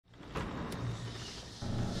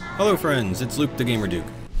Hello friends, it's Luke the Gamer Duke.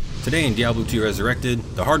 Today in Diablo 2 Resurrected,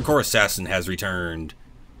 the hardcore assassin has returned.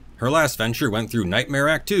 Her last venture went through Nightmare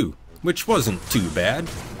Act 2, which wasn't too bad.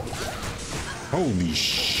 Holy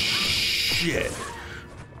shit.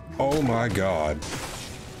 Oh my god.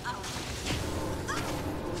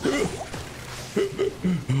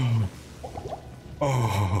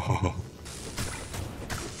 Oh.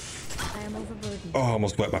 Oh, I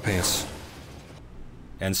almost wet my pants.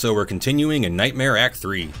 And so we're continuing in Nightmare Act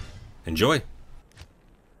 3. Enjoy!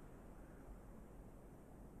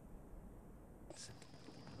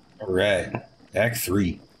 Alright, Act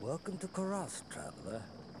 3. Welcome to Karas, traveler.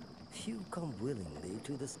 Few come willingly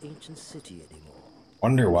to this ancient city anymore.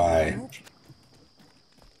 Wonder why.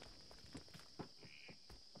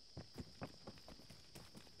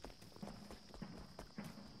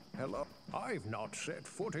 Hello. I've not set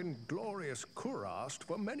foot in glorious Kurast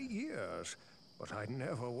for many years, but I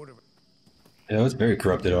never would have. Yeah, it's very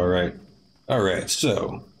corrupted, alright. Alright,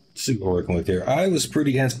 so, let's see what we're working with here. I was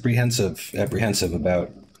pretty apprehensive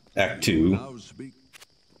about Act 2,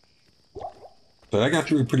 but I got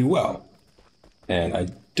through it pretty well. And I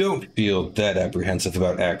don't feel that apprehensive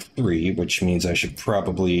about Act 3, which means I should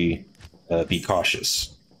probably be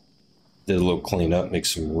cautious. Did a little cleanup, make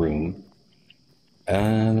some room.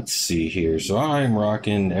 Let's see here. So I'm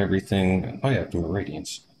rocking everything. Oh yeah, my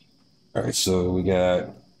radiance. Alright, so we got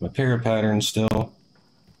my para patterns still.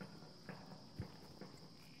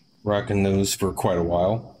 Rocking those for quite a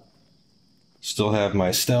while. Still have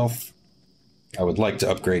my stealth. I would like to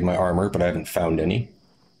upgrade my armor, but I haven't found any.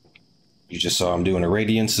 You just saw I'm doing a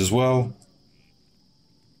radiance as well.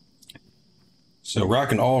 So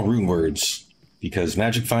rocking all rune words, because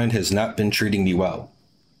Magic Find has not been treating me well.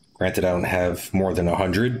 Granted, I don't have more than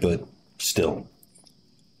 100, but still.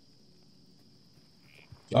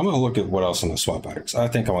 I'm going to look at what else I'm going to swap out, because I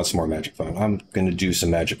think I want some more Magic Find. I'm going to do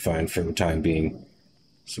some Magic Find for the time being.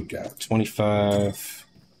 So we got 25.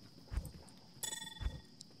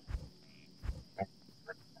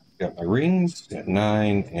 Got my rings, got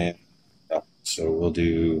 9, and so we'll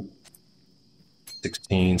do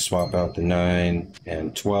 16, swap out the 9,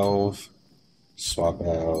 and 12. Swap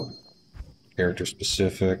out character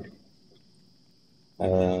specific.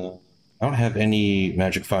 I don't have any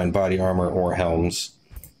Magic Find body armor or helms,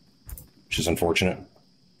 which is unfortunate.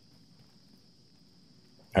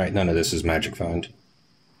 Alright, none of this is Magic Find.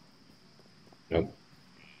 Nope.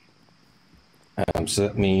 So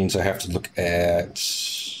that means I have to look at...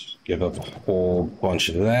 give up a whole bunch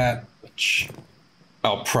of that, which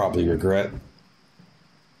I'll probably regret.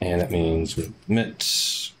 And that means we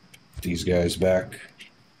admit these guys back.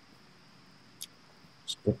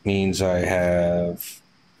 So that means I have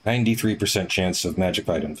 93% chance of magic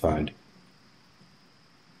item find.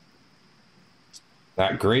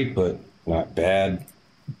 Not great, but not bad.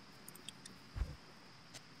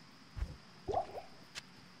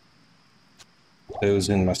 Those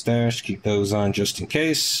in my stash, keep those on just in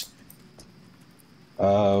case.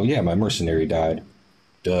 Yeah, my mercenary died.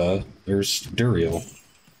 Duh, there's Duriel.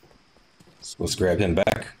 So let's grab him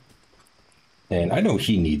back. And I know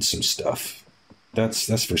he needs some stuff.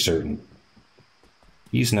 That's for certain.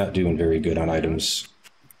 He's not doing very good on items.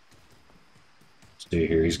 Let's see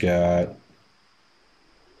here, he's got...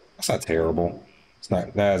 That's not terrible. It's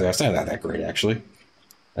not that great, actually.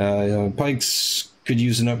 Pikes could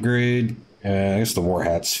use an upgrade. I guess the war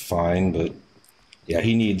hat's fine, but yeah,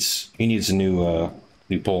 he needs a new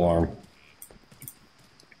pole arm.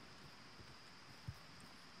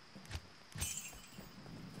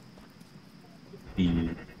 The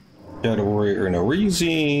Shadow Warrior, or no, we're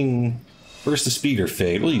using first the speed or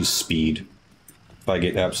fade. We'll use speed if I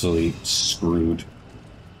get absolutely screwed.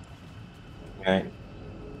 Okay.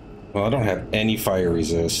 Well, I don't have any fire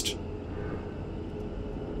resist.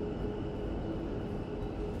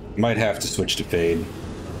 Might have to switch to fade.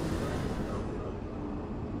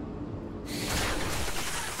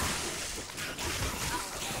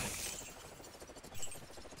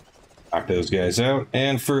 Knock those guys out.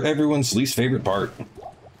 And for everyone's least favorite part,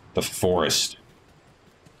 the forest.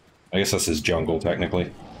 I guess that's his jungle,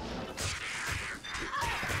 technically.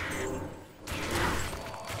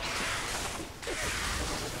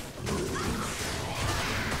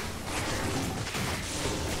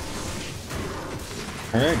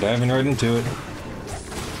 Alright, diving right into it. I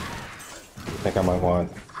think I might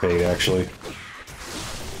want fade, actually.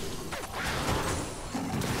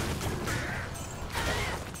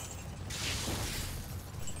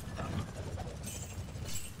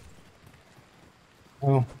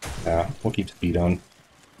 Oh, yeah, we'll keep speed on. If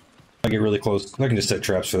I get really close, I can just set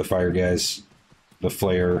traps for the fire guys. The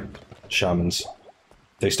flare shamans.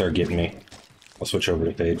 They start getting me. I'll switch over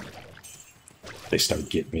to Fade. They start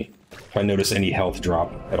getting me. If I notice any health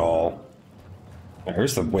drop at all.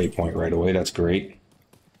 There's the waypoint right away, that's great.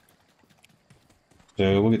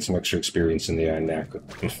 So we'll get some extra experience in the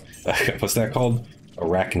what's that called?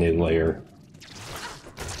 Arachnid layer.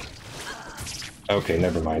 Okay,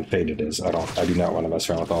 never mind. Fade it is. I do not want to mess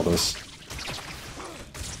around with all this.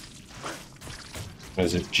 What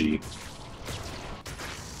is it? G.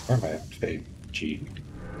 Where am I at? Fade. G.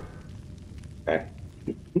 Okay.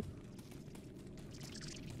 At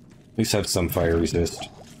least have some fire resist.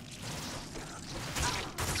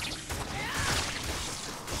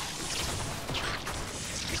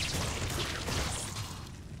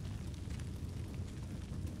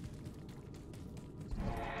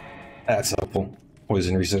 That's helpful.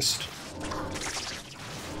 Poison resist.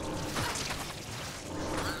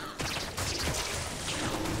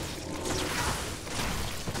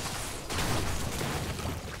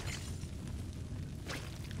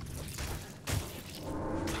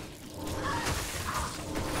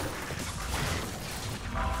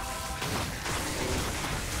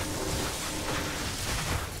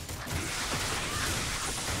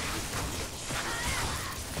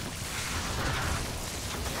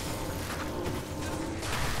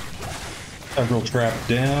 Several trapped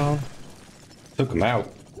down. Took him out.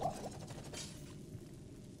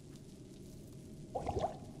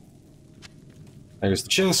 There's the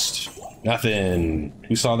chest. Nothing.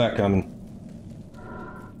 Who saw that coming?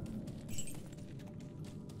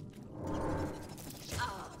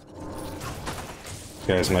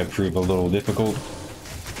 Guys might prove a little difficult.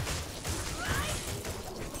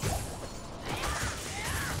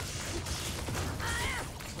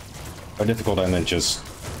 By difficult, I meant just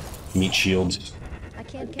meat shields. I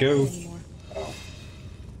can't Go. anymore.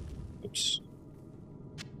 Oops.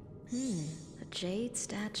 A jade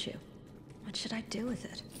statue. What should I do with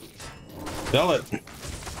it? Sell it.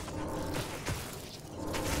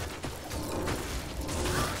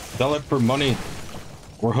 Sell it for money.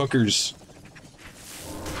 Or hookers.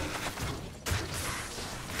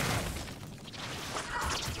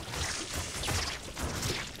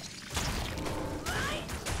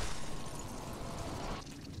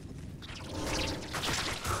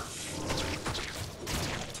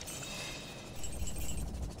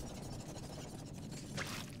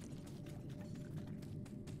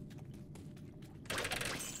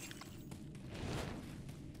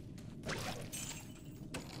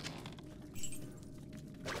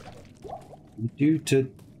 Due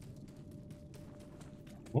to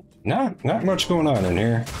not much going on in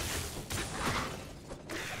here.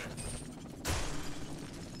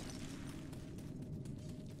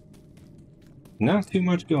 Not too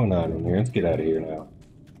much going on in here. Let's get out of here now.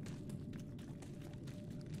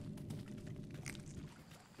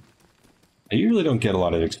 I usually don't get a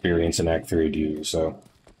lot of experience in Act 3, do you? So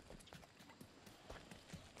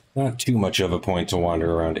not too much of a point to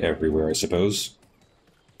wander around everywhere, I suppose.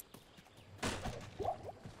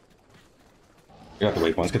 I got the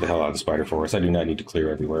waypoints. Let's get the hell out of the Spider Forest. I do not need to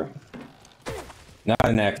clear everywhere. Not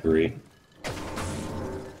in Act 3.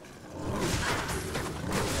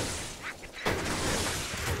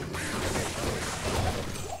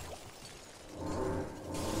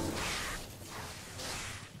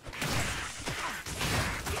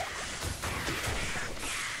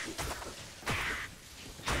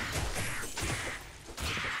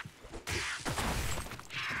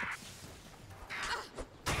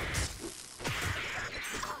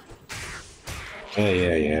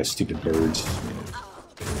 Yeah, stupid birds.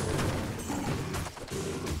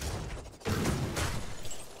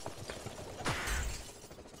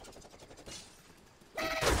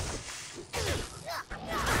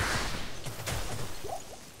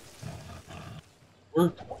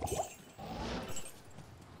 Work.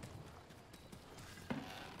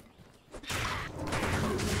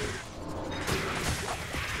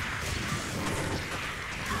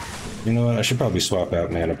 You know what? I should probably swap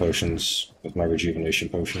out mana potions with my rejuvenation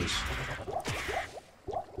potions.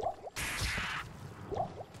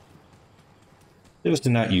 Just to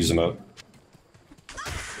not use them up.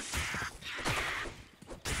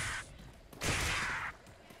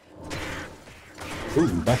 Ooh,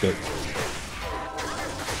 back up.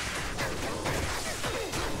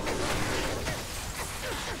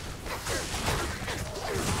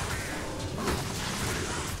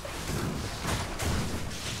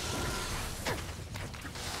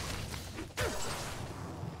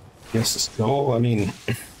 Yes, the skull, I mean...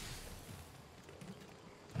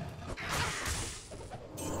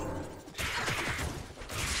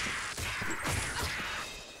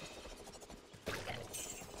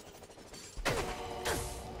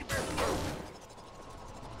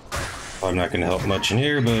 I'm not going to help much in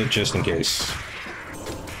here, but just in case.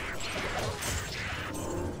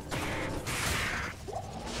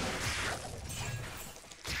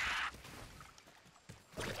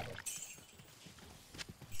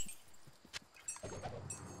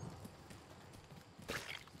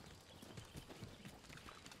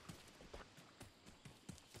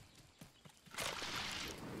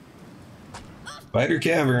 Spider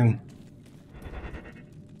Cavern.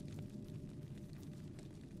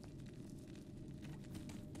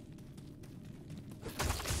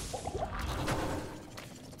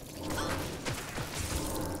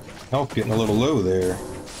 Oh, getting a little low there.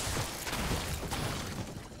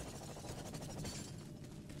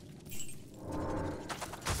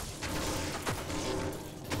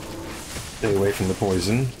 Stay away from the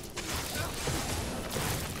poison.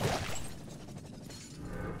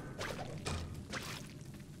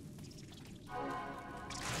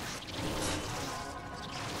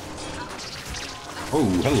 Oh,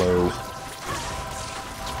 hello.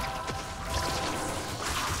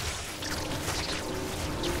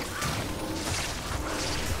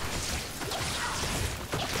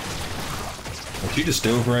 She just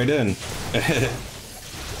dove right in.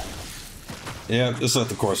 Yeah, just let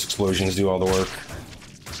the course explosions do all the work.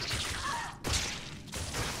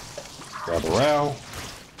 Grab a row.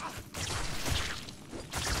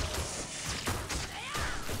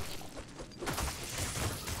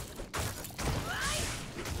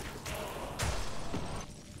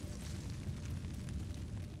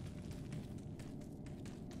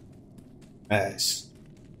 Nice.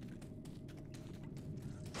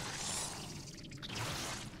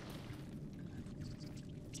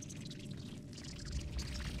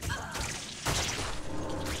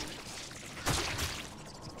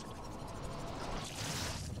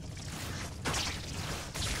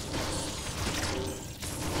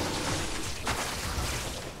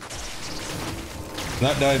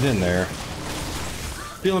 Not dived in there.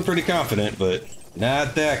 Feeling pretty confident, but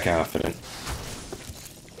not that confident.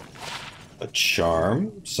 A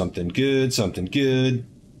charm, something good, something good.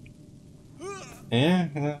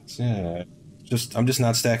 Yeah. I'm just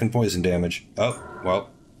not stacking poison damage. Oh, well,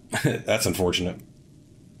 that's unfortunate.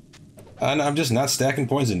 I'm just not stacking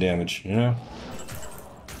poison damage, you know?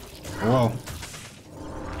 Well.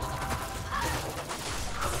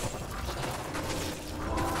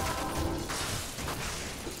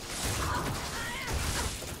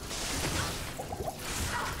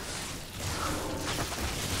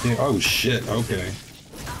 Yeah, oh shit, okay.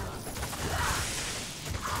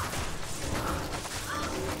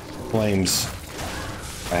 Flames.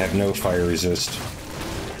 I have no fire resist.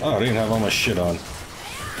 Oh, I didn't have all my shit on.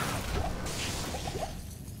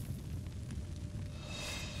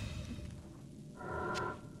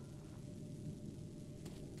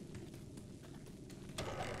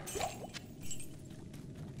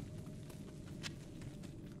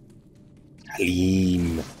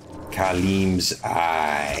 Kalim's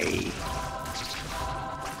eye.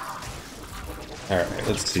 Alright,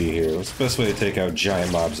 let's see here. What's the best way to take out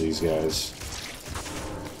giant mobs, these guys?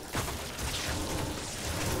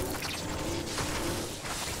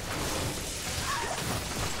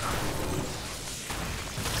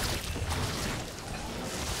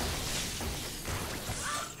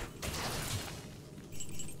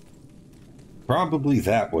 Probably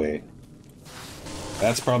that way.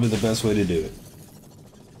 That's probably the best way to do it.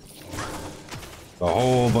 A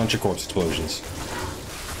whole bunch of corpse explosions.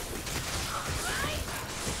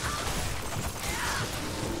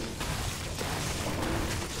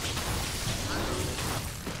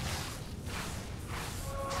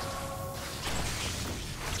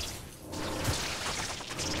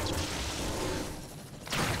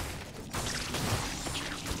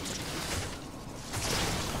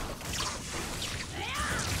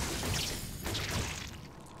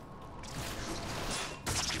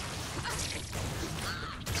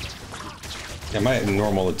 Yeah, my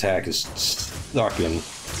normal attack is sucking.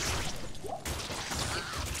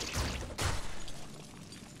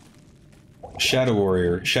 Shadow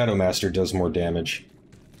Warrior, Shadow Master does more damage.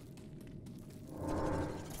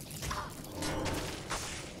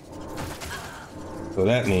 So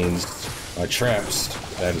that means my traps,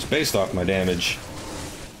 that is based off my damage,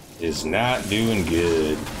 is not doing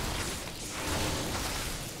good.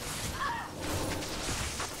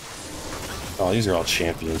 Oh, these are all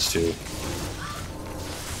champions too.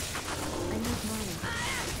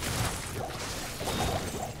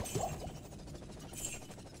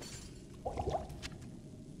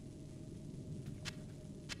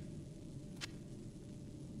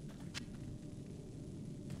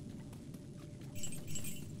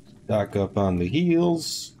 Stock up on the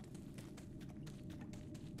heals.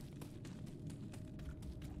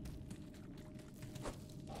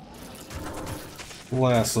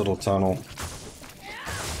 Last little tunnel.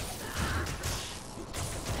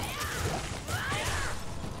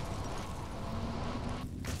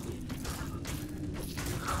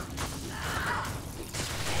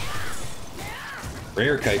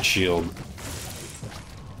 Rare kite shield.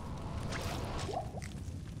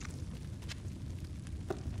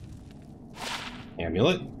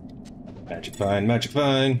 Amulet. Magic vine, magic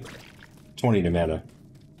vine. 20 to mana.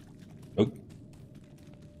 Oh.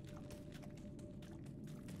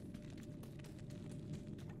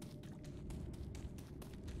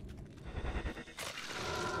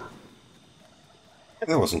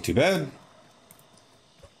 That wasn't too bad.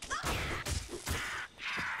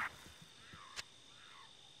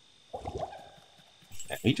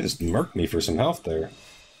 He just murked me for some health there.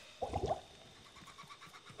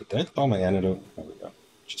 Did I all my antidote? There we go.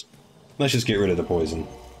 Let's just get rid of the poison.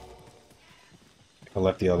 I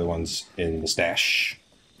left the other ones in the stash.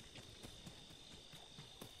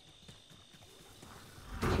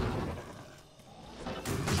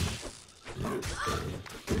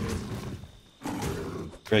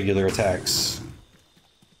 Regular attacks.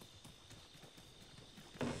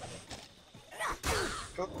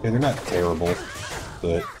 Okay, they're not terrible,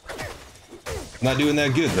 but not doing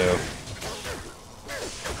that good though.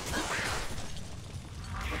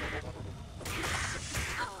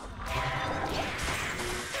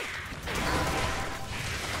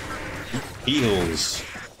 Heals.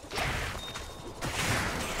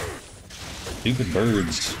 Stupid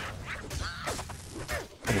birds.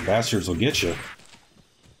 Little bastards will get you.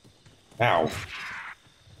 Ow.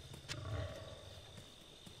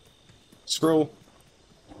 Scroll.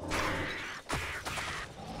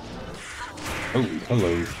 Oh,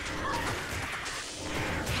 hello.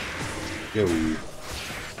 Yo.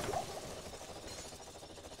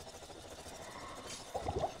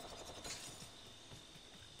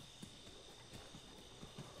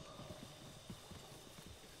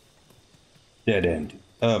 Dead end.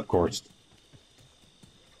 Of course.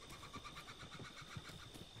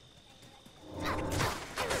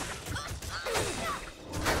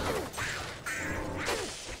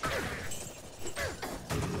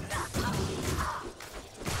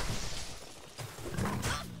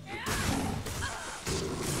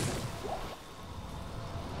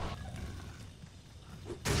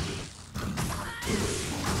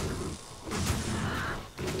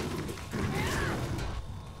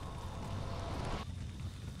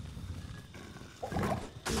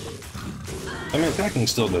 I mean, attacking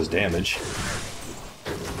still does damage.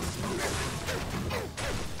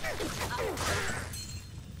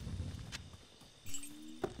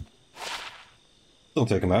 Still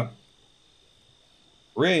take him out.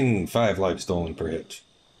 Ring, 5 life stolen per hit.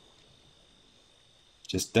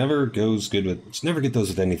 Just never goes good with... Just never get those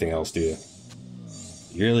with anything else, do you?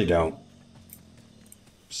 You really don't.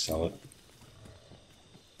 Sell it.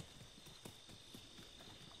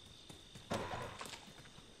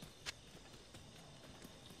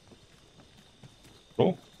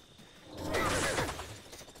 Cool.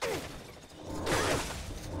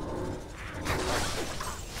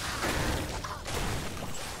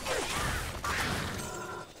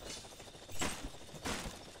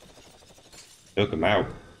 Took him out.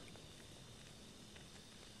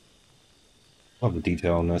 Love the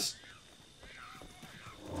detail on this.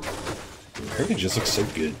 Everything just looks so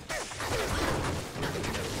good.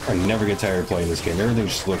 I never get tired of playing this game. Everything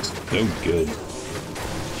just looks so good.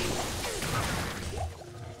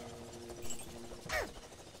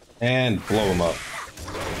 And blow him up.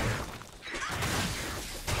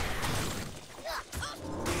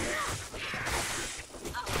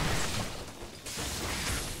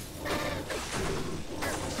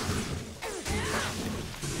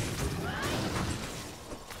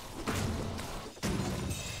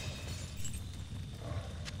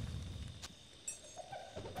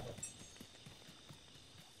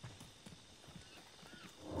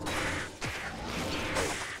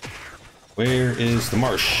 Where is the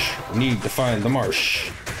marsh? We need to find the marsh.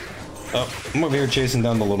 Oh, I'm over here chasing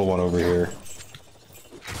down the little one over here.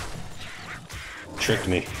 Tricked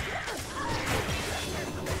me.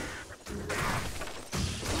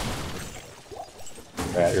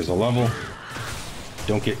 Alright, here's a level.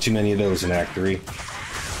 Don't get too many of those in Act 3.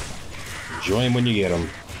 Enjoy them when you get them.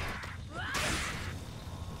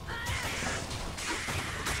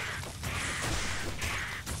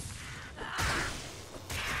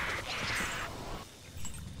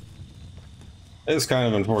 It's kind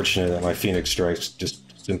of unfortunate that my Phoenix Strikes just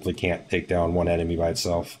simply can't take down one enemy by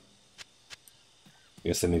itself. I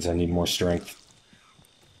guess that means I need more strength.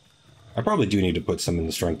 I probably do need to put some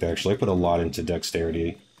into strength, actually. I put a lot into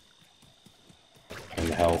dexterity and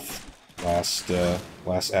health. last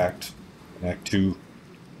act, Act 2.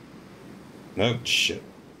 Oh shit!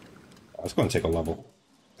 I was going to take a level.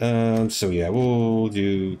 So yeah, we'll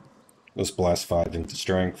do. Let's blast 5 into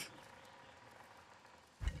strength.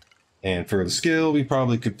 And for the skill, we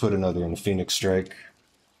probably could put another in the Phoenix Strike.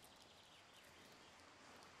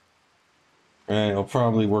 Alright, I'll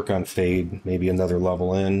probably work on Fade, maybe another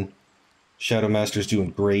level in. Shadow Master's doing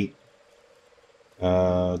great.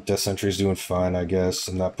 Death Sentry's doing fine, I guess.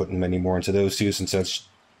 I'm not putting many more into those two since that's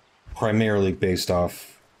primarily based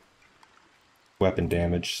off weapon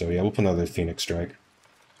damage. So yeah, we'll put another Phoenix Strike.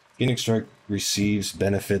 Phoenix Strike receives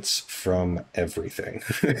benefits from everything.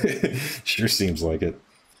 Sure seems like it.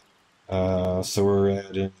 So we're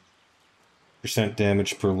at percent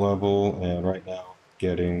damage per level, and right now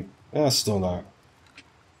getting still not.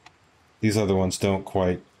 These other ones don't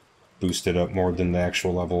quite boost it up more than the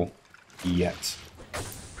actual level yet.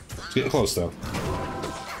 It's getting close though.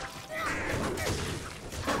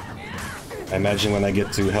 I imagine when I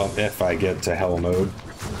get to hell, if I get to hell mode,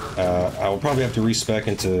 I will probably have to respec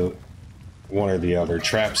into one or the other,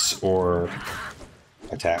 traps or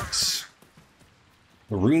attacks.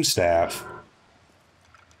 The rune staff.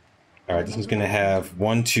 Alright, this is going to have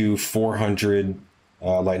 1 to 400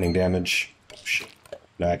 lightning damage. Oh, shit.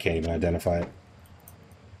 No, I can't even identify it.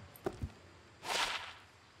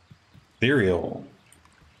 Ethereal.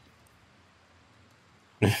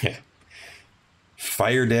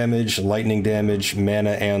 Fire damage, lightning damage,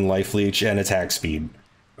 mana and life leech, and attack speed.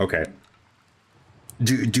 Okay.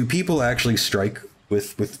 Do people actually strike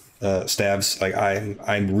with stabs? Like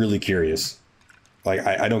I'm really curious. Like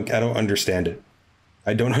I don't understand it.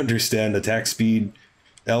 I don't understand attack speed,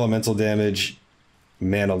 elemental damage,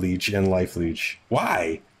 mana leech, and life leech.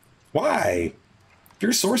 Why? Why? If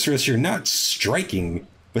you're a sorceress, you're not striking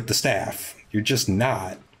with the staff. You're just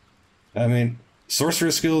not. I mean,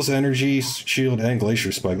 sorceress skills, energy, shield, and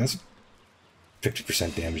glacier spike. That's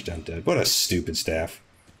 50% damage done dead. What a stupid staff.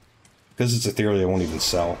 Because it's ethereal, I won't even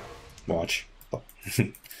sell. Watch.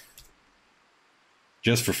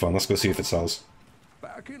 Just for fun. Let's go see if it sells.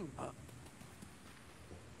 Back in.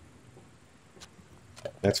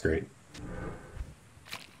 That's great.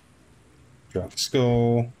 Drop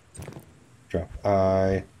skull. Drop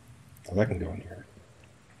eye. Oh, that can go in here.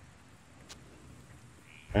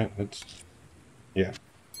 Alright, let's... Yeah.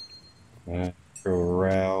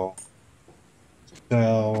 Corral.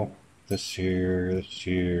 Sell. This here, this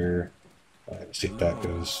here. Alright, let's see if that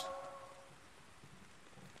goes.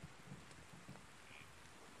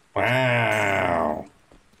 Wow!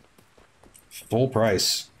 Full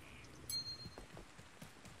price.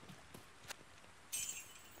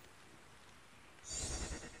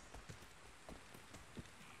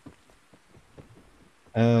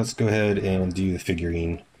 Let's go ahead and do the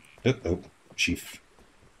figurine. Oh, chief.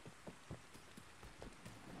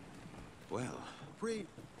 Well,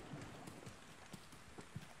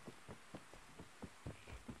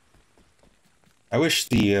 I wish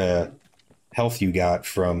the health you got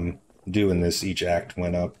from doing this each act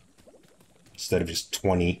went up instead of just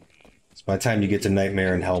 20. So by the time you get to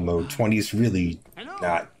Nightmare and Hell mode, 20 is really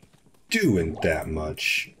not doing that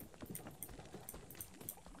much.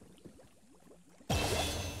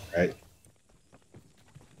 Right?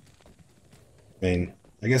 I mean,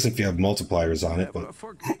 I guess if you have multipliers on it, but...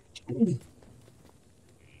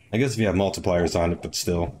 I guess if you have multipliers on it, but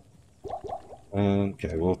still.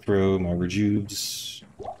 Okay, we'll throw my rejuves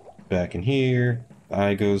back in here. The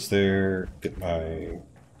eye goes there. Get my...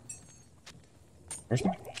 Where's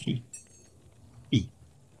my key? Key.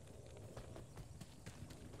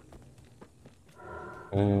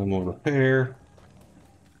 And we'll repair.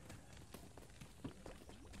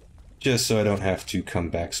 Just so I don't have to come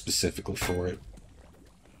back specifically for it.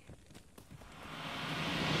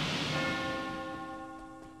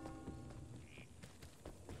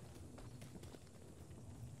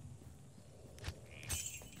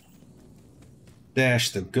 Dash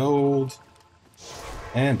the gold.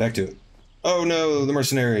 And back to it. Oh no, the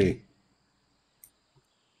mercenary!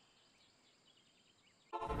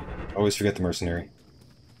 Always forget the mercenary.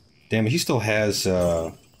 Damn it, he still has,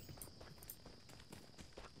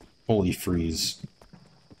 Holy Freeze.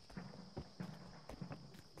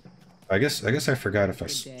 I guess I forgot if I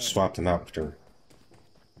swapped him out after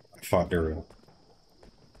I fought Duriel.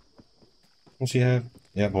 What's he have?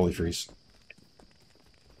 Yeah, Holy Freeze.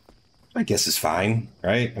 I guess it's fine,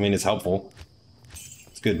 right? I mean, it's helpful.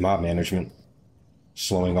 It's good mob management.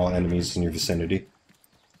 Slowing all enemies in your vicinity.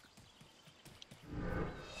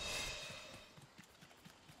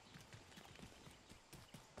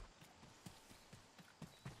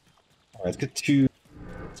 Alright, let's get to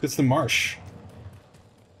the marsh.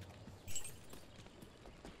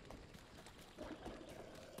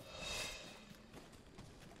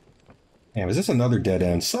 Damn, is this another dead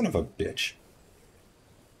end? Son of a bitch.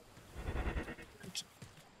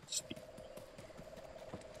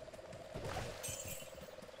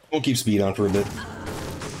 We'll keep speed on for a bit.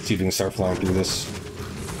 See if we can start flying through this.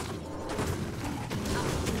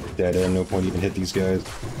 Dead end, no point even hit these guys.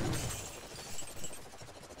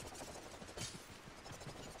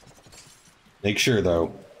 Make sure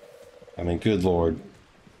though. I mean, good lord.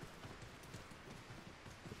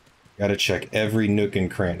 Gotta check every nook and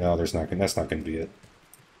cranny. No, that's not gonna be it.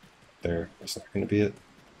 That's not gonna be it.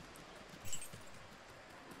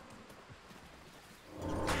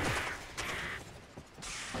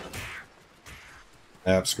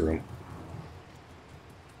 Ah, screw him.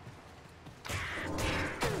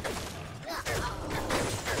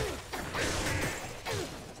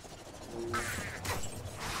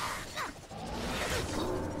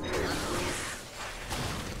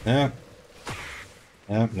 Nope.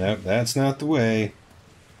 Nope, nope, that's not the way.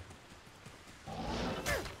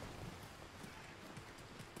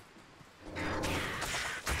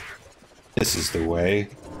 This is the way.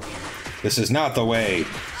 This is not the way.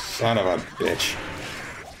 Son of a bitch.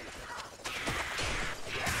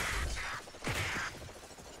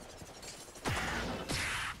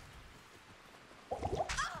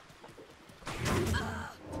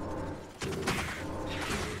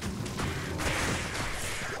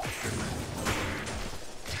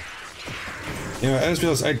 You know, I just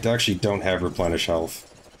realized I actually don't have replenish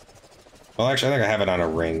health. Well, actually, I think I have it on a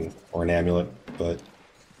ring or an amulet, but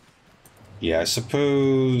yeah, I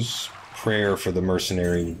suppose prayer for the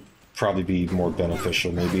mercenary would probably be more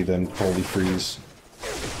beneficial, maybe, than holy freeze.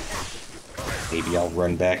 Maybe I'll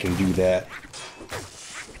run back and do that.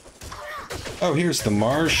 Oh, here's the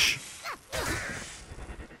marsh. How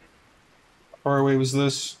far away was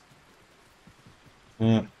this?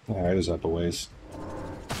 Yeah, alright, it was up a ways.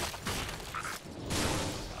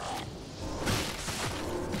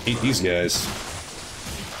 Hate these guys.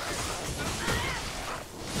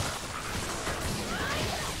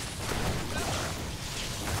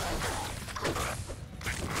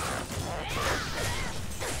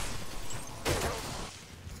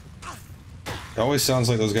 It always sounds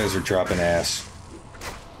like those guys are dropping ass.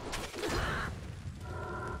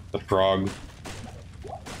 The frog.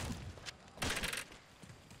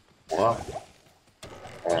 What?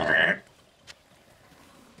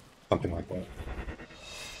 Something like that.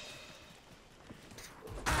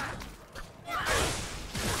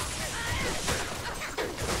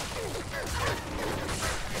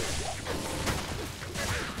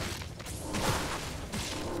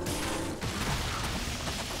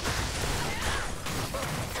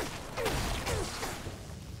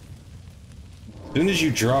 As soon as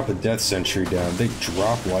you drop a death sentry down, they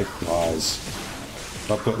drop like flies.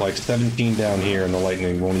 I'll put like 17 down here and the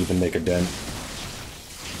lightning won't even make a dent.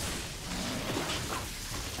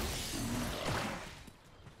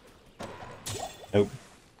 Nope.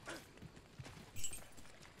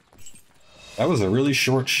 That was a really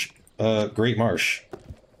short Great Marsh.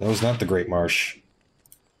 That was not the Great Marsh.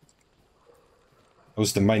 That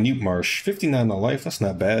was the Minute Marsh. 59 to life, that's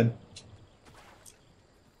not bad.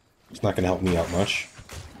 It's not going to help me out much.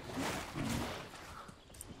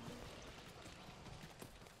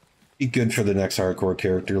 Be good for the next hardcore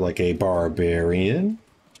character, like a barbarian.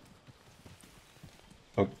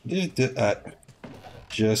 Oh,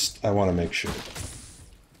 just, I want to make sure.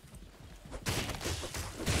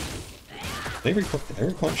 They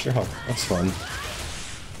replenish their health. That's fun.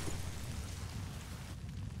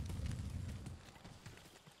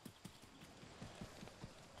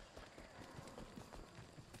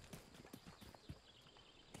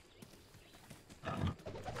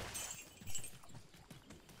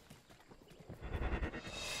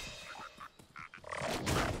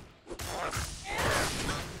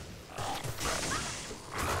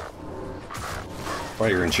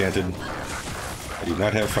 Fire enchanted. I do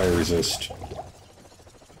not have fire resist.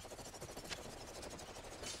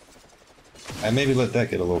 I maybe let that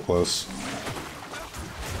get a little close.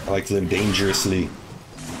 I like to live dangerously.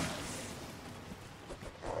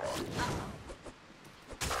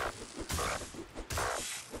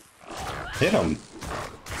 Hit him!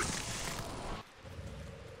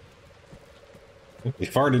 He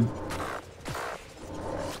farted.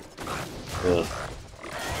 Ugh.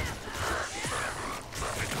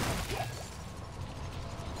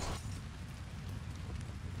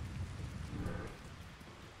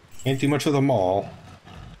 Can't do much with them all.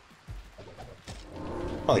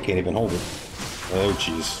 Probably can't even hold it. Oh,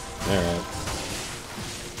 jeez. Alright.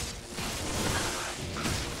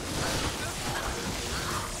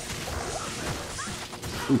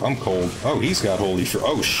 Ooh, I'm cold. Oh, he's got holy for.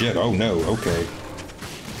 Oh, shit. Oh, no. Okay.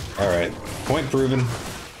 Alright. Point proven.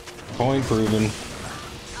 Point proven.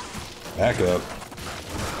 Back up.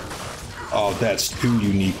 Oh, that's 2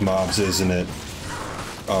 unique mobs, isn't it?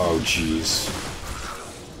 Oh, jeez.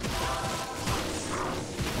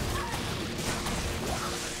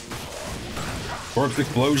 Corpse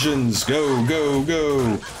explosions! Go, go,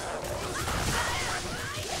 go!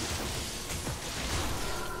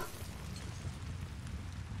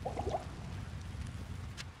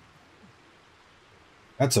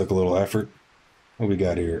 That took a little effort. What we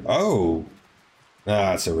got here? Oh!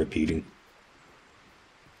 Ah, it's a repeating.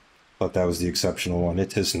 Thought that was the exceptional one.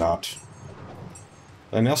 It is not.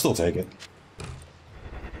 I mean, I'll still take it.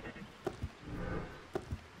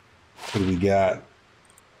 What do we got?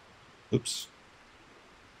 Oops.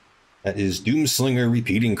 That is Doomslinger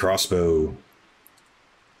Repeating Crossbow.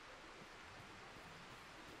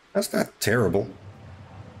 That's not terrible.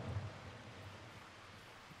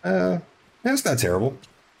 That's not terrible.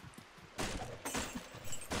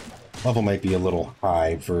 Level might be a little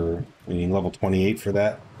high for, I mean, level 28 for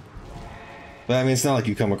that. But I mean, it's not like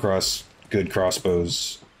you come across good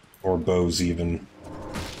crossbows, or bows even,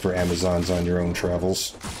 for Amazons on your own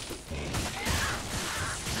travels.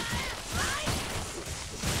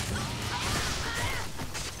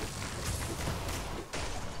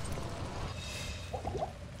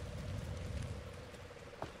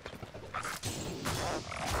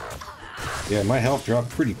 Yeah, my health dropped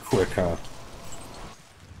pretty quick, huh?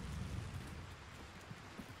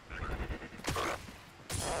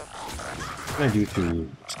 What can I do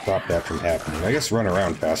to stop that from happening? I guess run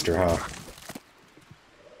around faster, huh?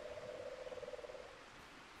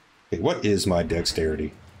 Okay, what is my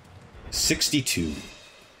dexterity? 62.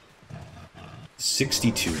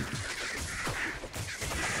 62.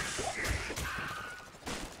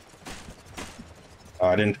 Oh,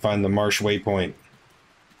 I didn't find the marsh waypoint.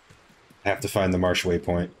 Have to find the marsh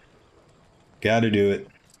waypoint. Gotta do it.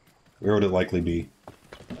 Where would it likely be?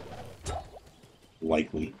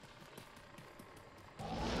 Likely.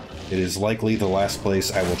 It is likely the last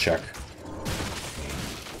place I will check.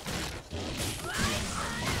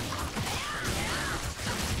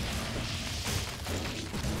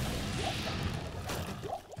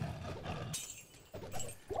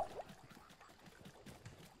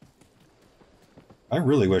 I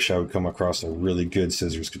really wish I would come across a really good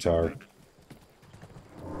scissors guitar.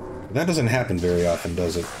 But that doesn't happen very often,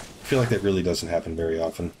 does it? I feel like that really doesn't happen very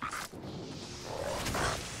often.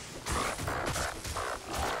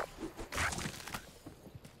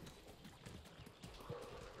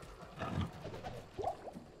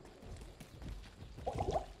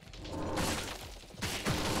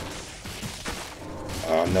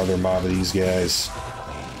 Oh, another mob of these guys.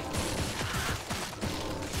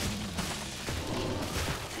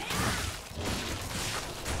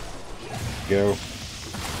 Go.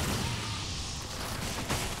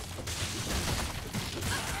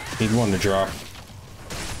 Need one to drop.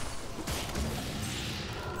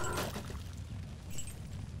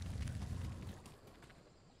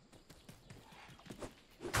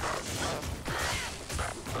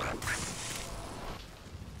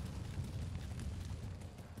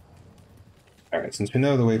 Alright, since we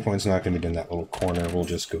know the waypoint's not going to be in that little corner, we'll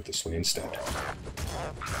just go this way instead.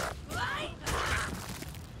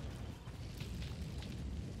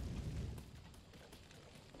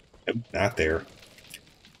 Nope, not there.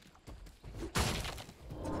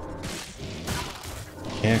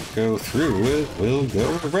 Can't go through it, we'll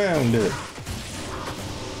go around it.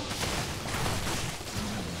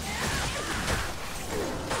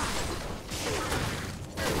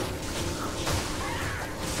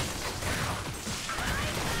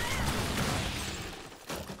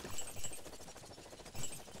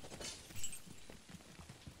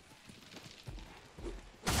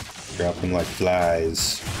 Drop them like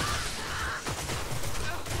flies.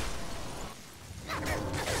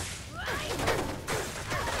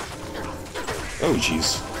 Oh,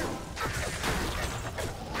 jeez.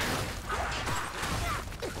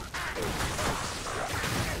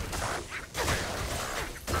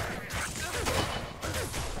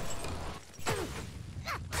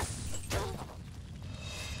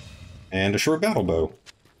 And a short battle bow.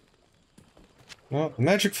 Well, the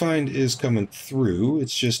magic find is coming through.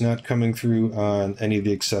 It's just not coming through on any of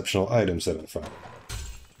the exceptional items that I found.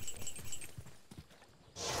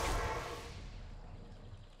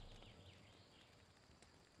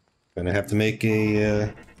 Gonna have to make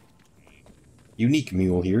a unique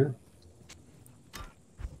mule here.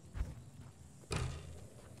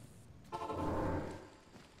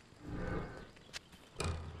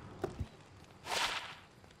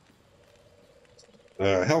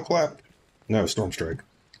 Hellclap? No, Stormstrike.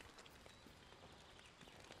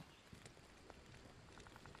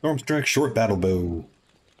 Storm Strike short battle bow.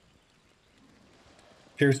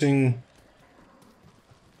 Piercing.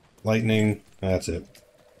 Lightning. That's it.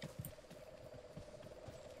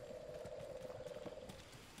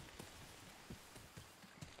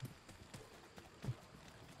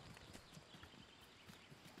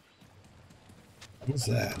 What's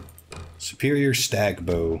that? Superior stag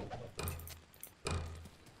bow.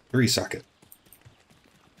 3 socket.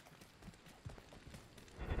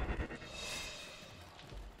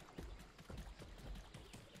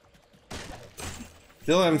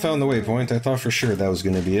 Still haven't found the waypoint. I thought for sure that was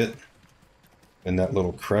going to be it. In that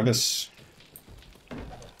little crevice. But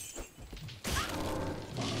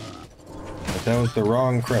that was the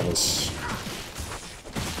wrong crevice.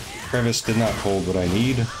 Crevice did not hold what I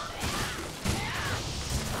need.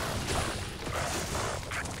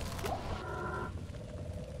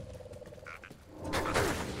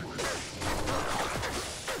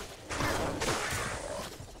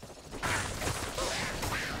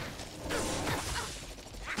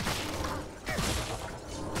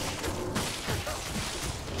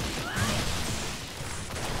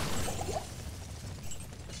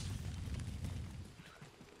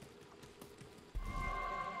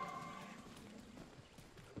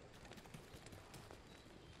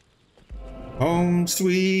 Home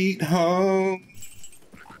sweet home.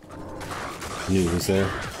 Knew it was there.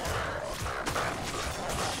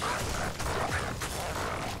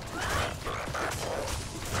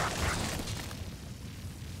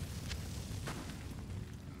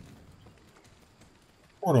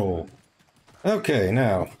 Portal. Okay,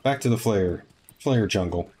 now back to the flare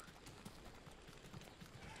jungle.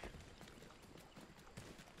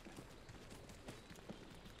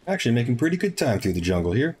 Actually making pretty good time through the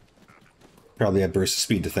jungle here. Probably had burst of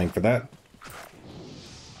speed to thank for that.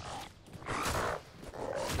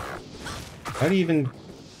 How do you even...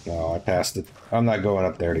 No, I passed it. I'm not going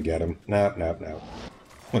up there to get him. No.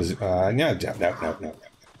 What is it? No.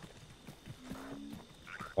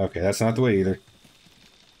 Okay, that's not the way either.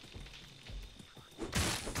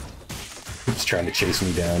 He's trying to chase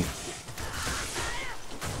me down.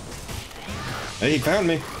 Hey, he found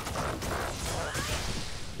me.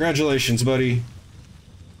 Congratulations, buddy.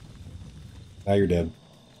 Now you're dead.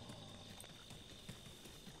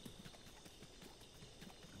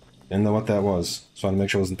 Didn't know what that was. Just wanted to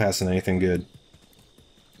make sure I wasn't passing anything good.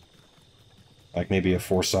 Like maybe a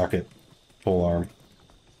 4-socket pole arm.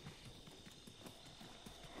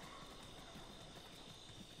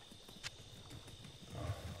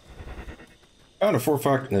 Found a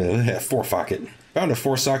 4-socket. Found a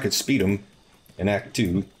 4-socket speed'em in Act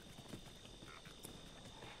 2.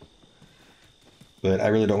 But I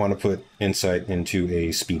really don't want to put insight into a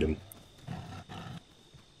speed'em.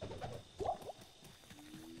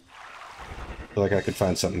 Feel like I could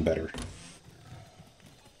find something better.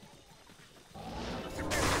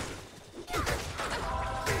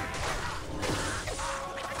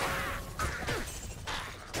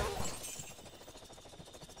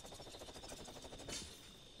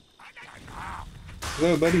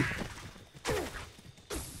 Hello, buddy.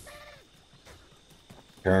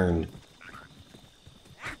 Turn.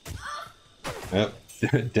 Yep,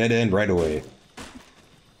 dead end right away.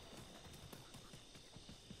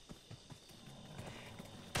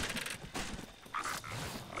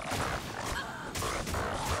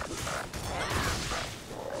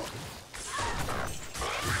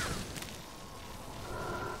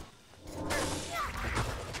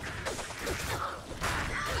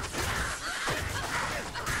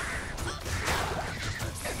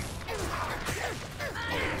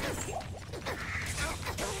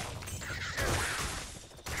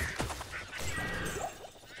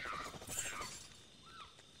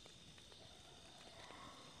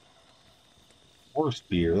 War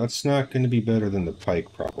spear. That's not going to be better than the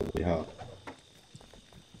pike, probably, huh?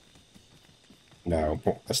 No,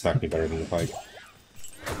 that's not going to be better than the pike.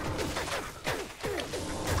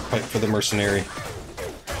 Pike for the mercenary.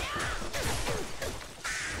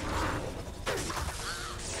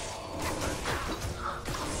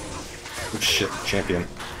 Oh shit, champion.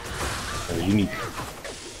 Oh, you need...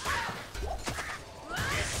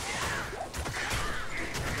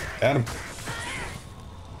 Got him.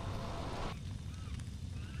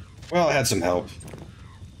 Well, I had some help.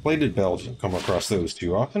 Bladed belt, don't come across those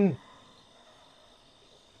too often.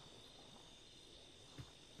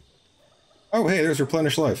 Oh, hey, there's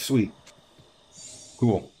replenished life. Sweet.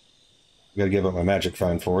 Cool. Gotta give up my magic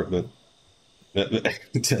find for it, but...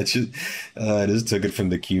 I just took it from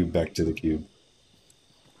the cube back to the cube.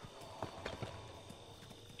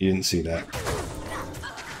 You didn't see that.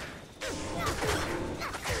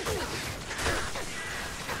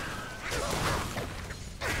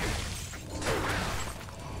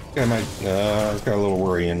 I might, it's got a little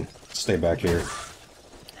worrying. Stay back here.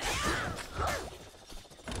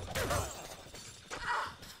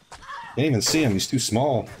 Can't even see him, he's too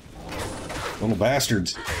small. Little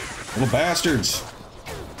bastards. Little bastards!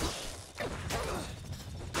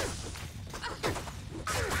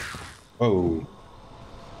 Oh.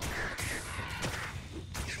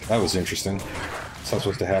 That was interesting. It's not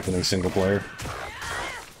supposed to happen in single player.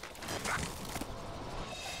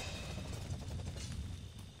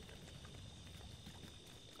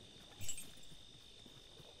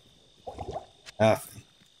 Nothing.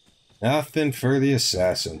 Nothing for the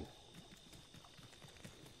assassin.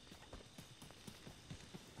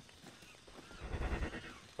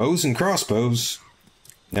 Bows and crossbows.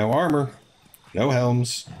 No armor. No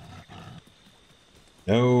helms.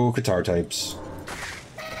 No guitar types.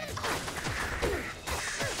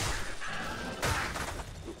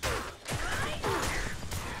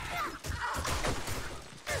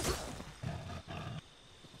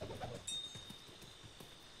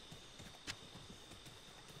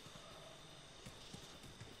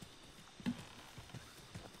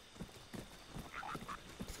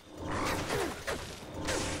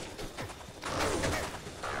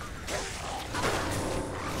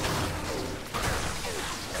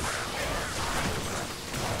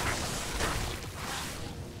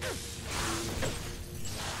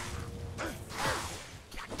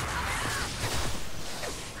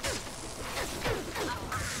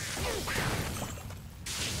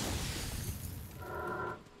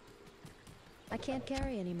 I can't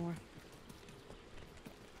carry anymore.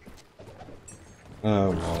 Oh,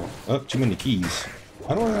 well. Oh, too many keys.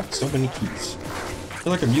 How do I have so many keys? I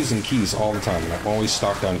feel like I'm using keys all the time, and I'm always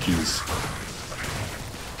stocked on keys.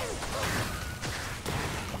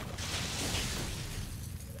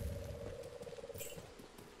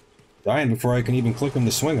 Dying before I can even click them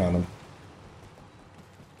to swing on them.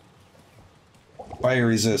 Fire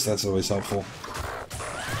resist, that's always helpful.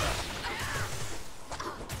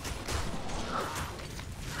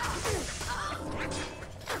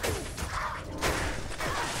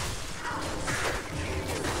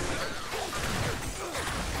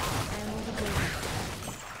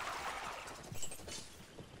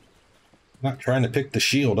 Not trying to pick the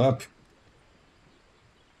shield up.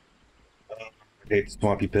 I hate the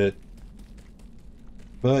swampy pit.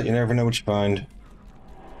 But you never know what you find.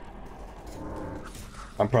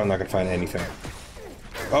 I'm probably not gonna find anything.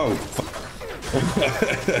 Oh,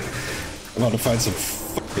 I'm about to find some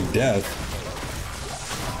fucking death.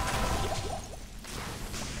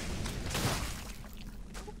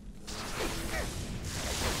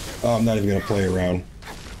 Oh, I'm not even gonna play around.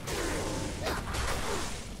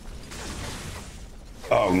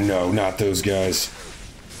 Oh no, not those guys.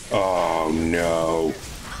 Oh no.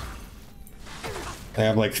 They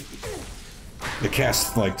have like, they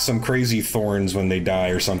cast like some crazy thorns when they die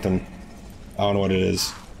or something. I don't know what it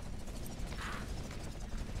is.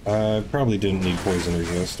 I probably didn't need poison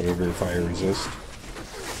resist over fire resist.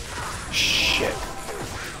 Shit.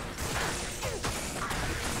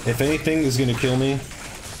 If anything is gonna kill me,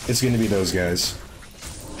 it's gonna be those guys.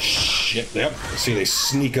 Shit, yep. See, they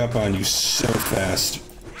sneak up on you so fast.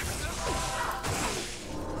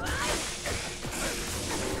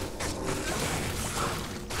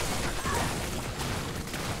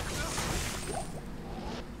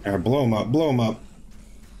 Alright, blow him up, blow him up.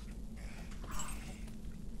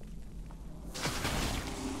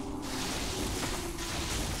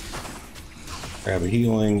 Grab a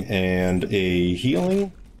healing and a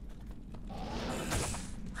healing.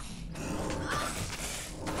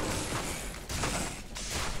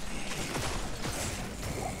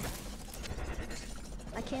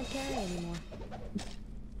 I can't carry anymore.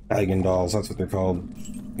 Dragon dolls, that's what they're called.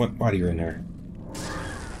 What body are in there?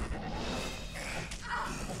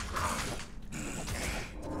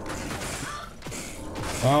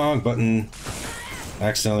 Wrong button.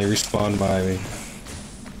 Accidentally respawned my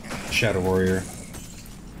Shadow Warrior.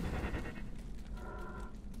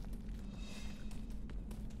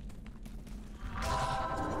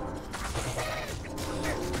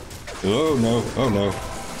 Oh no, oh no.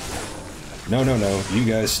 No, no, no. You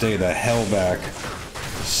guys stay the hell back.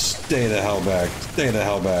 Stay the hell back. Stay the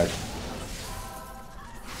hell back.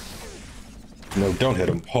 No, don't hit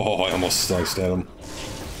him. Oh, I almost sliced at him.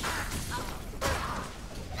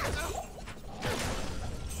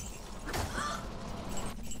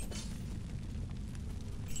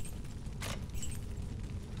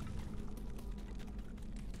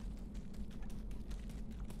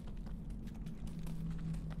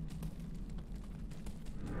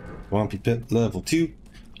 Swampy Pit level 2.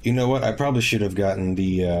 You know what? I probably should have gotten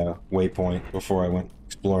the waypoint before I went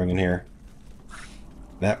exploring in here.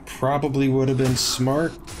 That probably would have been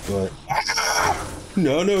smart, but... Ah!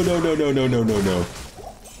 No, no, no, no, no, no, no, no, no.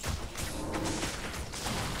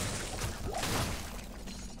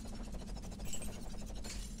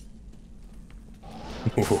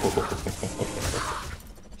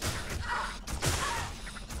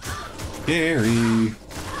 Gary.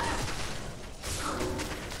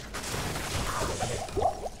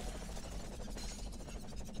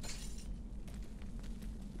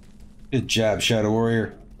 Good job, Shadow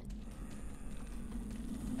Warrior.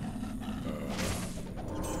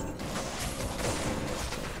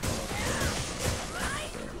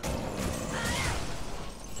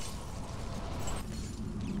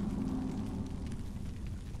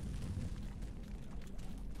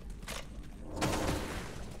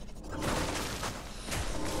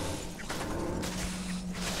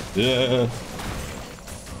 Yeah.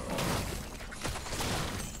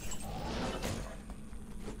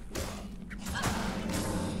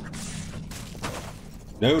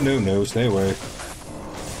 No, no, no, stay away.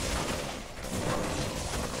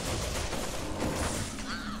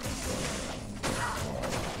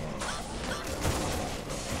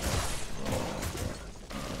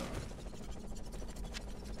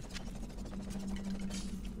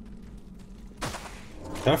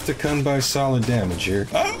 Tough to come by solid damage here.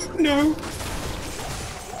 Oh, no!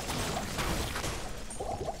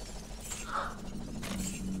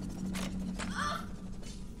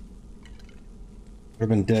 I've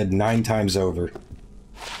been dead 9 times over.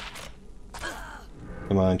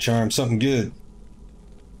 Come on, charm, something good.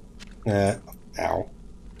 Ow.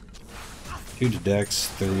 2 to dex,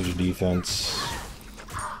 30 to defense.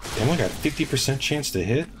 I only got 50% chance to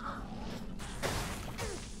hit?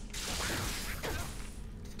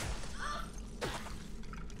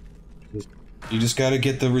 You just gotta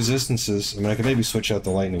get the resistances. I mean, I could maybe switch out the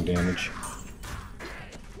lightning damage.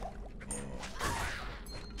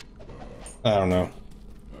 I don't know.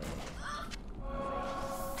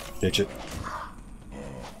 Ditch it.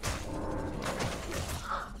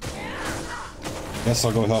 Guess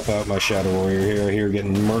I'll go help out my Shadow Warrior here. I hear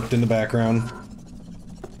getting murked in the background.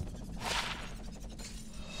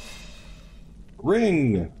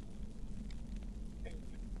 Ring!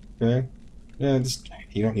 Okay. Yeah, just,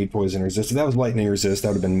 you don't need poison resist. If that was lightning resist, that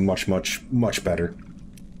would have been much, much, much better.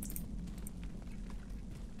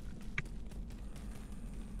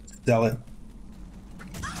 Sell it.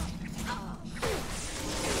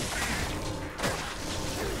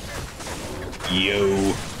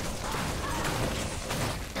 Yo.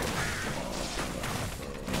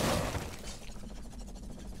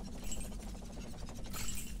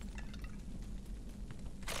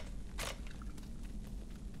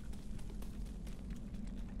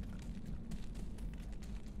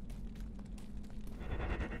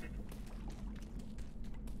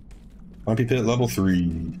 Bumpy Pit level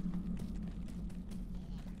 3.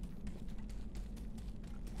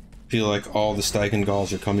 Feel like all the Steichen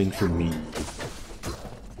Galls are coming for me.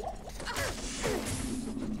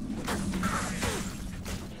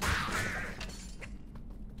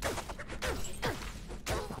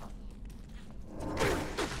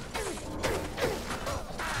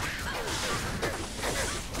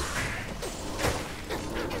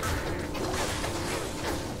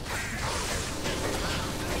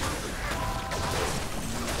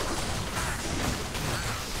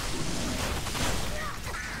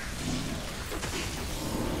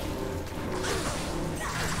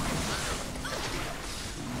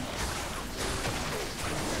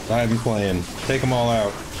 Not even playing. Take them all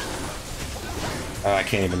out. I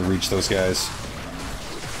can't even reach those guys.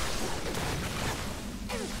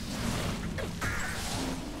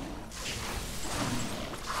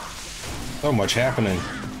 So much happening.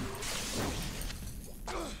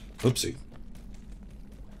 Oopsie.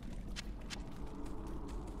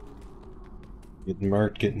 Getting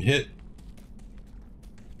marked, getting hit.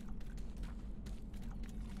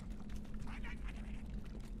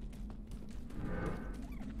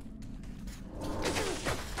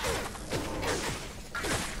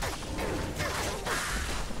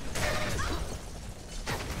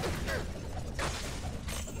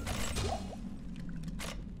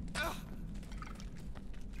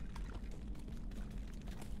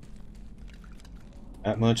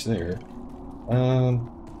 Not much there.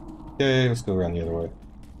 Okay, let's go around the other way.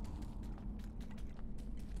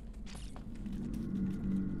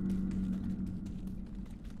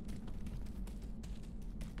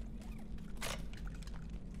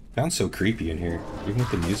 Sounds so creepy in here, even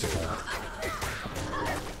with the music on.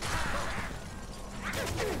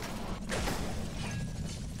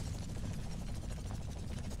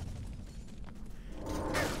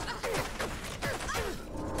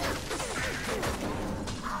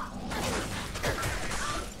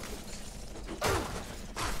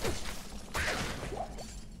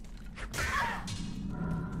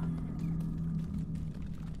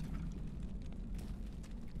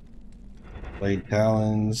 Blade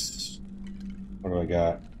talons. What do I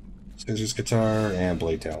got? Scissors guitar and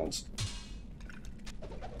blade talons.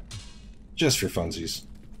 Just for funsies.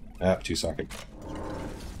 Ah, 2-socket.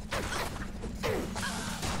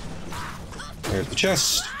 There's the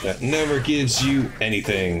chest that never gives you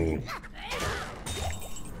anything.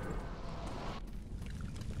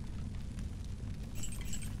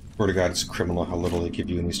 Swear to God, it's criminal how little they give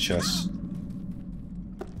you in these chests.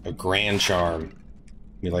 A grand charm.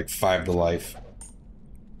 Be like 5 to life.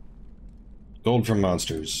 Gold from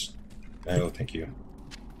monsters. Oh, thank you.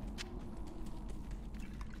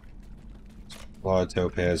 Claw,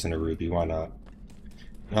 topaz, and a ruby. Why not?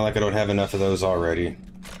 Not like I don't have enough of those already.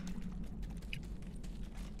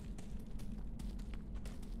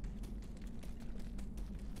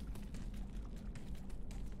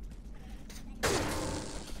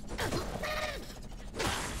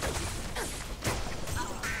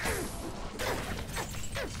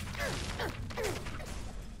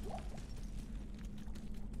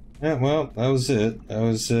 Yeah, well, that was it. That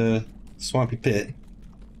was Swampy Pit.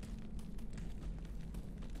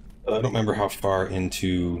 I don't remember how far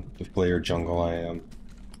into the player jungle I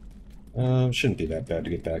am. Shouldn't be that bad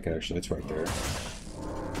to get back, actually. It's right there.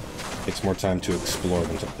 Takes more time to explore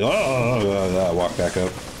than to... Oh, walk back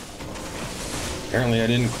up. Apparently I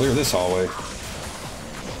didn't clear this hallway.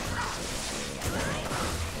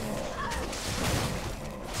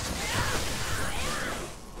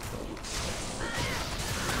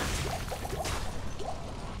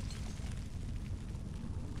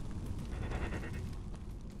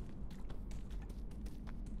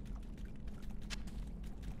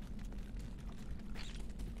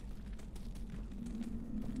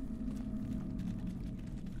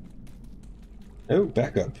 Oh,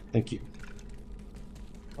 back up. Thank you.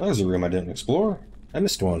 Well, there's a room I didn't explore. I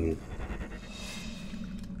missed one.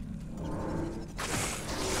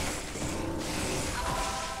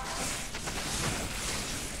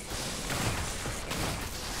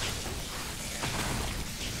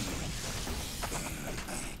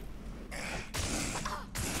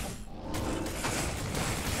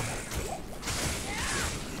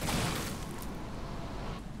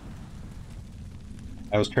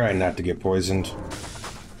 I was trying not to get poisoned.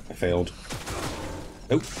 I failed.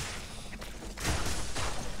 Nope.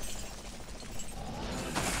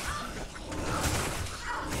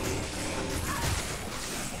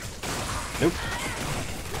 Nope.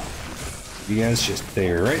 You guys just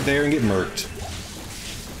stay right there and get murked.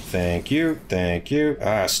 Thank you, thank you.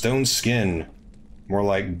 Ah, stone skin. More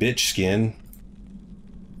like bitch skin.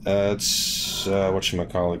 It's,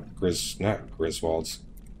 whatchamacallit, not Griswold's.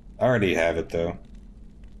 I already have it, though.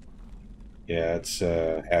 Yeah, it's,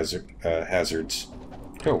 hazards.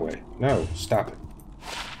 Go away. No, stop it.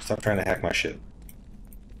 Stop trying to hack my shit.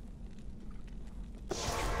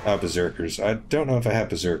 Berserkers. I don't know if I have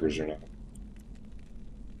Berserkers or not.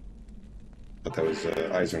 But that was,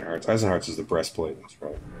 Eisenhart's. Eisenhart's is the breastplate, that's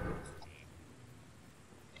right.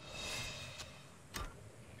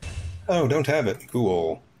 Oh, don't have it.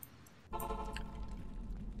 Cool.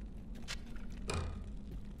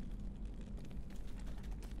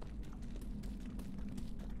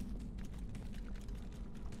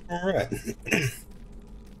 Alright.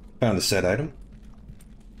 Found a set item.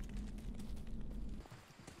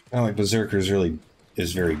 I like Berserkers really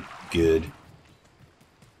is very good.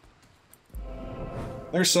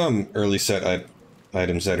 There's some early set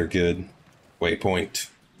items that are good. Waypoint.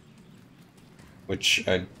 Which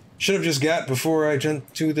I should have just got before I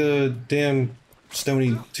jumped to the damn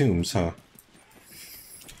stony tombs, huh?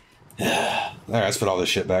 Alright, let's put all this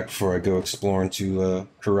shit back before I go exploring to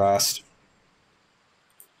Kurast.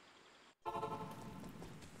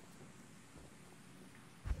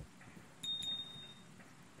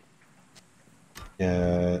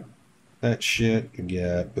 Got that shit.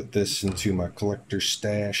 Got put this into my collector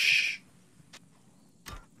stash.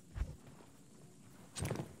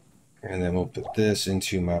 And then we'll put this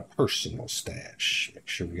into my personal stash. Make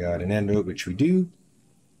sure we got an antidote, which we do.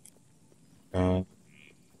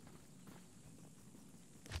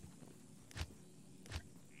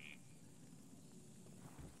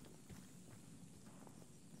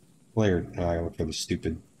 Player, oh, I look for the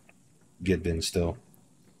stupid git bin still.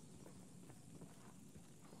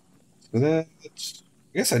 So that's,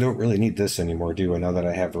 I guess I don't really need this anymore, do I, now that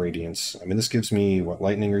I have Radiance? I mean, this gives me, what,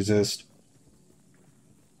 lightning resist?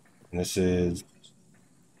 And this is...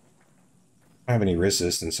 I don't have any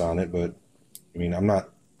resistance on it, but, I mean, I'm not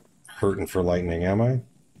hurting for lightning, am I?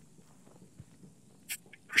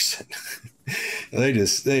 40%. They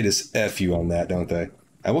just F you on that, don't they?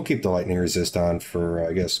 I will keep the lightning resist on for,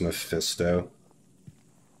 I guess, Mephisto.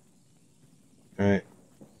 Alright.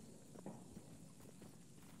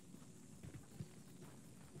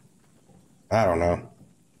 I don't know.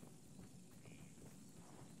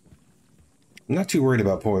 I'm not too worried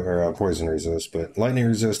about poison resist, but lightning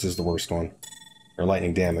resist is the worst one. Or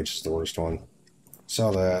lightning damage is the worst one.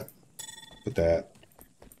 Sell that. Put that.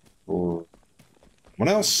 Or one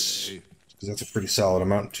else. Because that's a pretty solid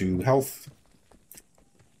amount to health.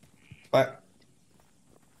 But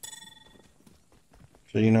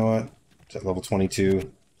so you know what? It's at level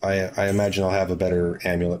 22. I imagine I'll have a better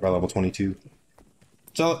amulet by level 22.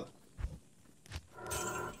 Sell it.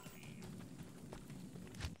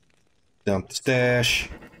 Dump the stash.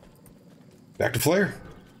 Back to Flare.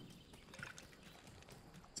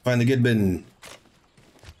 Let's find the Gidbin.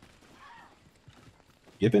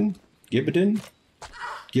 Gibbon? Gibbidin?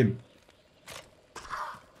 Gidbin.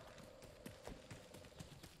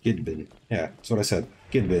 Yeah, that's what I said.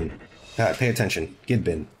 Gidbin. Ah, pay attention.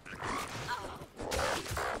 Gidbin.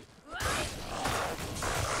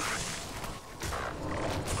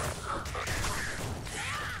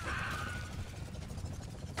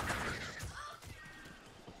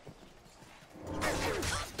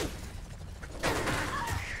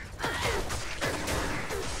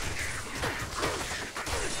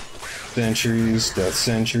 Sentries, death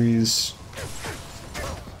sentries.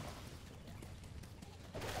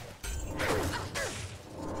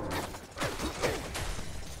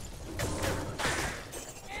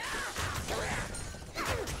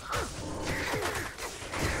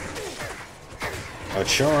 A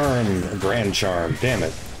charm, a grand charm, damn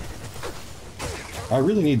it. I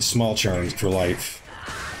really need small charms for life.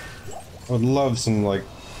 I would love some, like,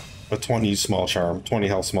 a 20 small charm, 20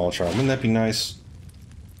 health small charm. Wouldn't that be nice?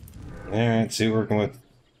 Alright, see what we're working with.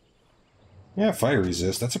 Yeah, fire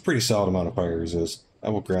resist. That's a pretty solid amount of fire resist. I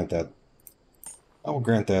will grant that. I will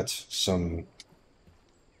grant that some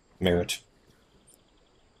merit.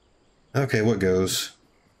 Okay, what goes?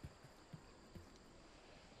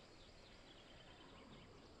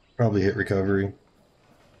 Probably hit recovery.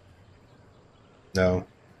 No.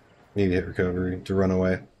 Need hit recovery to run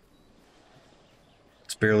away.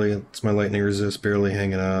 It's my lightning resist, barely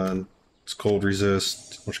hanging on. It's cold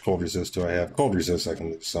resist. How much cold resist do I have? Cold resist I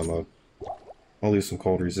can lose some of. I'll lose some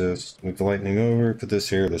cold resist. Move the lightning over, put this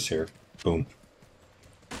here, this here. Boom.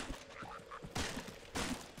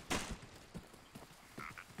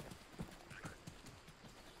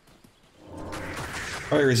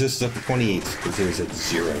 Fire resist is up to 28, because it was at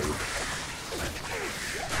 0.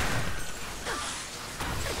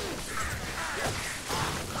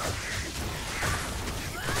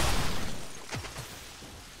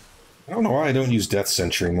 I don't know why I don't use Death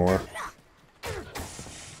Sentry more.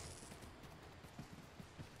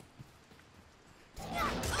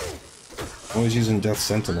 I'm always using Death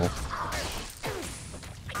Sentinel.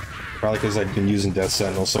 Probably because I've been using Death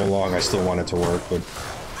Sentinel so long, I still want it to work, but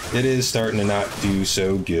it is starting to not do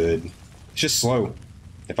so good. It's just slow.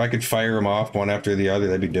 If I could fire them off one after the other,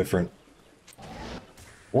 that'd be different.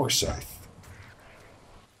 War Scythe.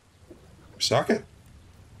 Socket?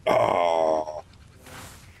 Oh.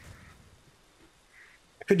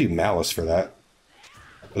 I could do Malice for that.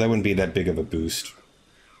 But that wouldn't be that big of a boost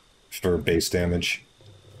for base damage.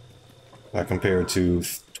 Compared to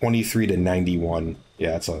 23 to 91.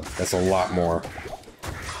 Yeah, that's a lot more.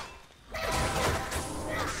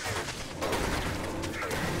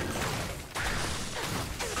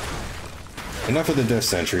 Enough of the Death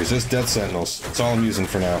Sentries, just Death Sentinels. That's all I'm using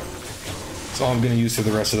for now. That's all I'm gonna use for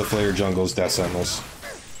the rest of the Flare jungles, Death Sentinels.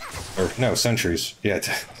 Or, no, Sentries. Yeah,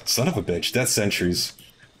 son of a bitch, Death Sentries.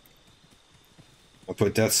 I'll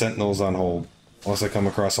put Death Sentinels on hold, unless I come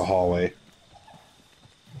across a hallway.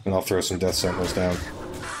 And I'll throw some Death Sentinels down.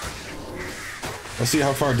 Let's see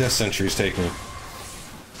how far Death Sentries take me.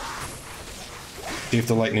 See if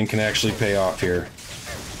the lightning can actually pay off here.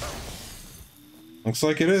 Looks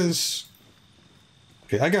like it is.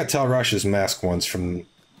 Okay, I got Talrash's mask once from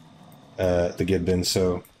the Gidbin,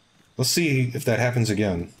 so let's see if that happens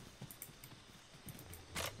again.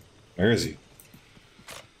 Where is he?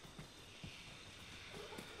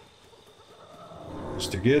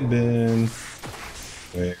 Mr. Gidbin,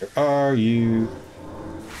 where are you?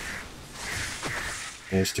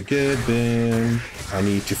 Mr. Gidbin, I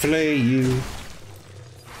need to flay you.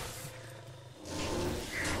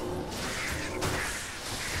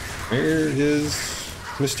 Where is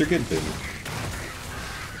Mr. Gidbin?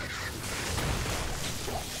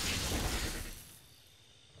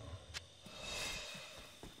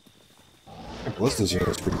 That Ballista's unit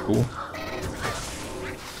is pretty cool.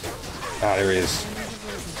 Ah, there he is.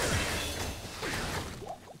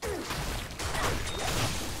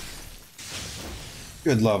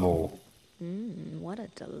 Good level. What a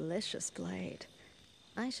delicious blade.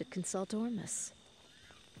 I should consult Ormus.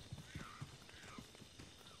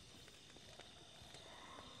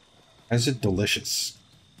 Is it delicious?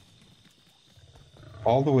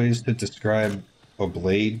 All the ways to describe a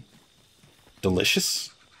blade. Delicious?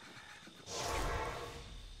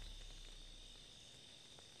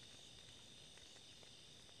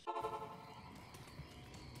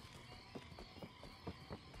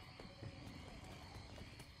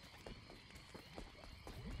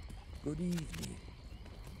 Good evening.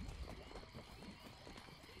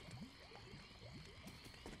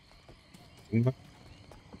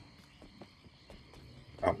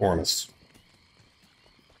 Ormus.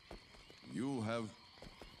 You have...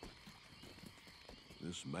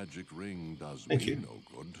 This magic ring does Thank me you. no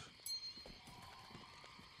good.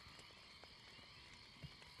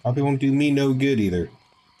 Probably won't do me no good either.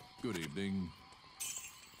 Good evening.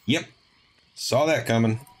 Yep. Saw that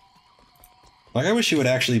coming. Like, I wish it would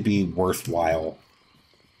actually be worthwhile.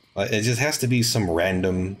 It just has to be some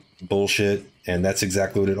random bullshit, and that's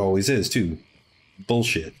exactly what it always is, too.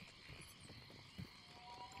 Bullshit.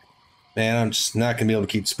 Man, I'm just not gonna be able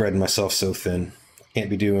to keep spreading myself so thin. I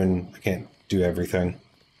can't do everything.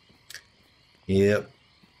 Yep.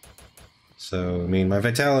 So, I mean, my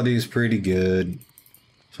vitality is pretty good.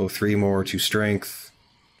 So 3 more to strength.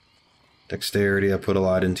 Dexterity, I put a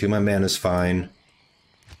lot into. My mana's fine.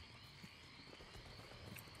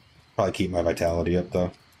 Probably keep my vitality up,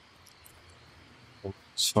 though.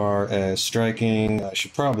 As far as striking, I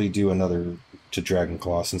should probably do another to Dragon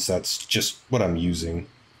Claw, since that's just what I'm using.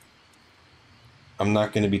 I'm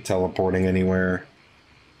not going to be teleporting anywhere.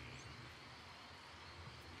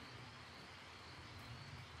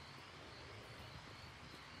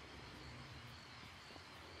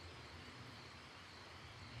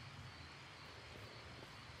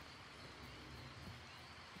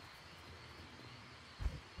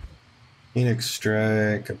 Phoenix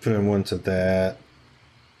Strike, I put in 1 to that.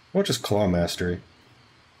 What just Claw Mastery?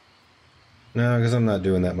 No, because I'm not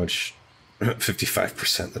doing that much.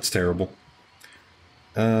 55%, that's terrible.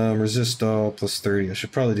 Resist all plus 30. I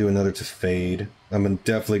should probably do another to Fade. I'm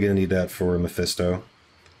definitely going to need that for Mephisto.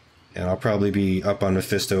 And I'll probably be up on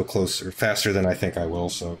Mephisto faster than I think I will,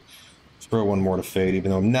 so let's throw 1 more to Fade.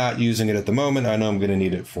 Even though I'm not using it at the moment, I know I'm going to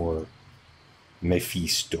need it for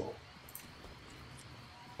Mephisto.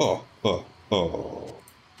 Oh.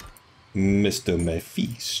 Mr.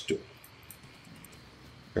 Mephisto.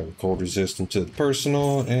 Got a cold resistant to the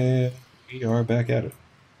personal, and we are back at it.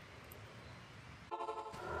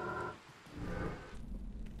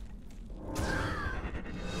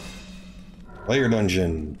 Player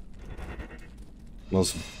Dungeon.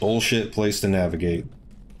 Most bullshit place to navigate.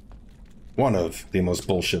 One of the most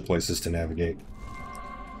bullshit places to navigate.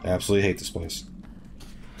 I absolutely hate this place.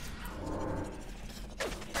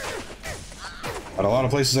 But a lot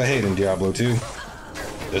of places I hate in Diablo 2.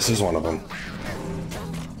 This is one of them.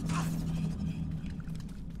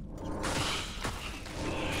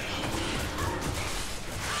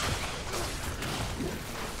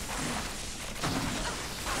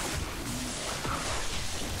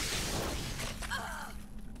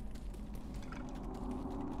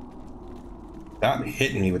 Stop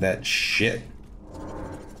hitting me with that shit.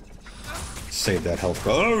 Save that health.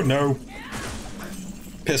 Oh no!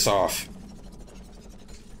 Piss off.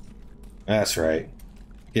 That's right.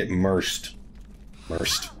 Get merced.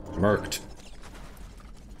 Merked.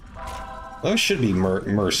 Well, it should be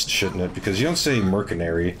merced, shouldn't it? Because you don't say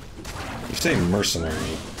mercenary. You say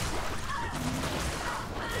mercenary.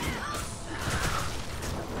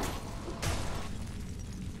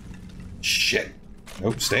 Shit.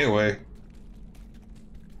 Nope, stay away.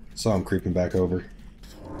 Saw him creeping back over.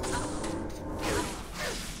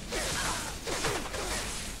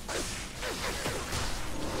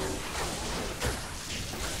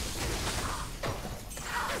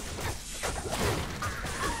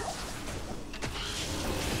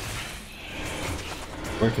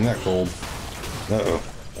 Breaking that cold. Uh-oh.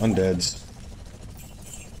 Undeads.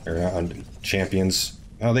 Or not champions.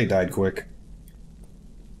 Oh, they died quick.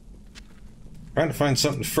 Trying to find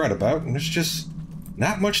something to fret about, and there's just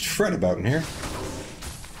not much to fret about in here.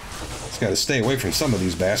 Just gotta stay away from some of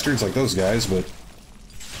these bastards, like those guys, but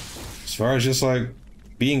as far as just, like,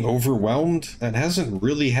 being overwhelmed, that hasn't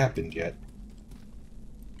really happened yet.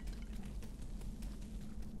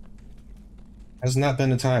 Has not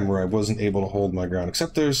been a time where I wasn't able to hold my ground,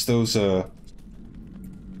 except there's those, 2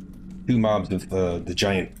 mobs of, the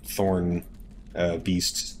giant thorn,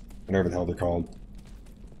 beasts, whatever the hell they're called.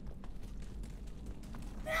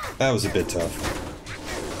 That was a bit tough.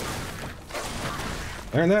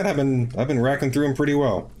 Other than that, I've been racking through them pretty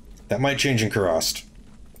well. That might change in Kurast.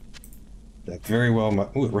 That very well might...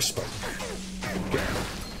 Ooh, respect. Okay.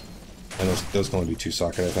 And those can only be 2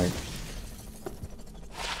 socket, I think.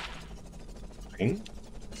 ring.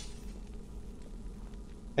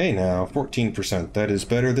 Hey now, 14%. That is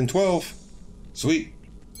better than 12. Sweet.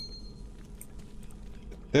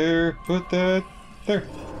 There, put that there.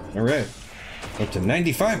 Alright. Up to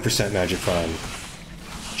 95% magic fun.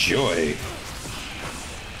 Joy.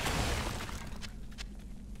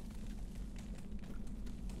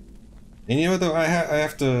 And you know what though, I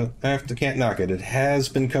have to can't knock it. It has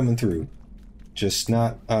been coming through. Just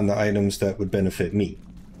not on the items that would benefit me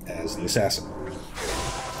as the assassin.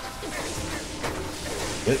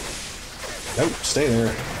 But, nope, stay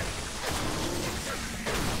there.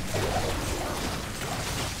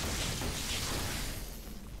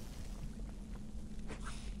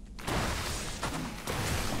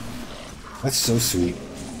 That's so sweet.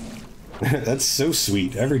 That's so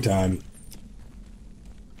sweet every time.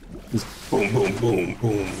 Just boom, boom, boom,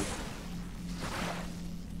 boom.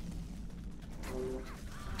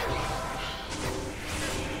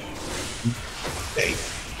 Hey.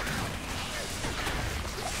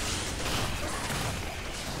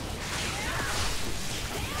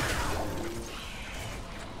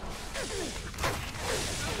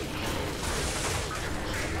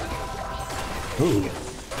 Ooh.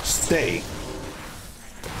 Stay.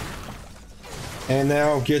 And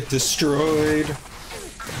now get destroyed.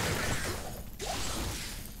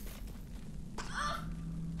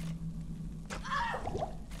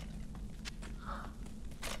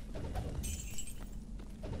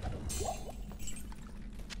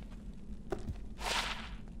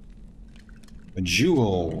 A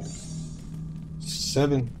jewel.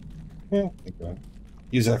 7. Yeah, okay.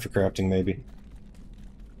 Use that for crafting, maybe.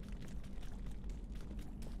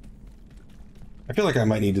 I feel like I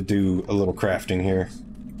might need to do a little crafting here.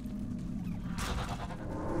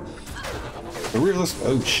 The realistic.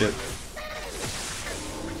 Oh shit.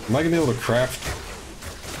 Am I gonna be able to craft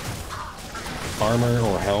armor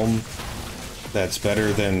or helm that's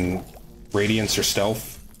better than radiance or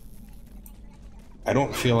stealth? I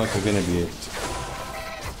don't feel like I'm gonna be able to.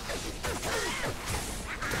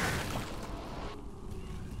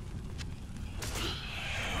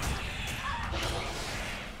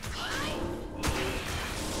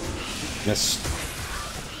 Yes.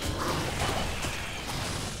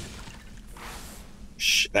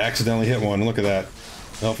 Shh, I accidentally hit one. Look at that.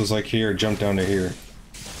 Elf is like here, jump down to here.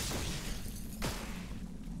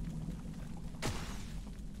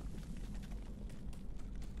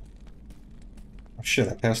 Oh shit,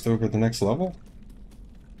 I passed over the next level?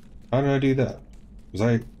 How did I do that?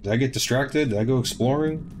 Did I get distracted? Did I go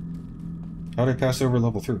exploring? How did I pass over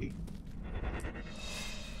level 3?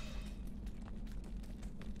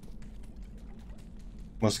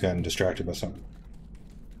 Must have gotten distracted by something.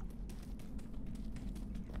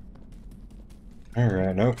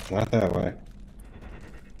 Alright, nope, not that way.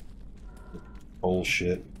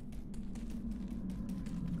 Bullshit.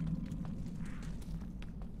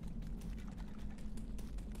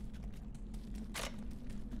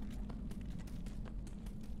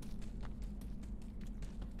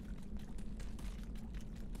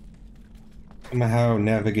 Somehow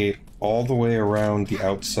navigate all the way around the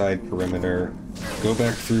outside perimeter, go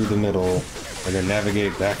back through the middle, and then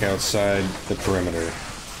navigate back outside the perimeter.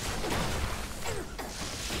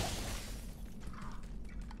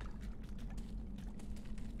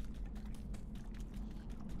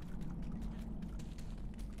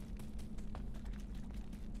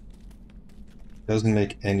 Doesn't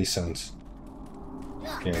make any sense.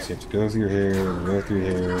 Okay, so you have to go through here, go through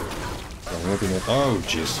here, go through here. Oh,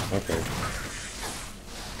 jeez. Okay.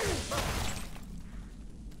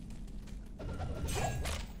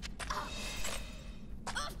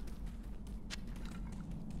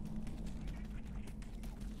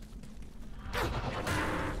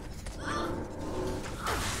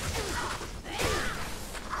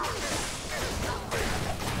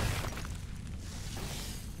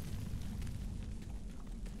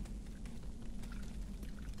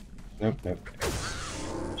 Nope, nope.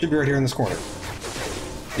 Should be right here in this corner.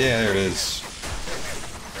 Yeah, there it is.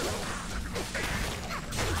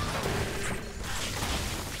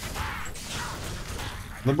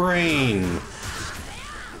 The brain!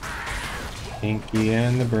 Pinky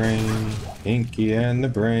and the brain. Pinky and the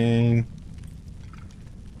brain.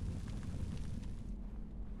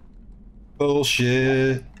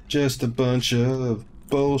 Bullshit. Just a bunch of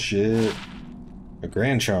bullshit. A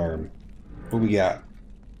grand charm. What we got?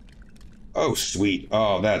 Oh, sweet.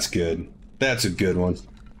 Oh, that's good. That's a good one.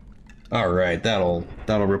 Alright, that'll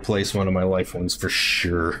replace one of my life ones for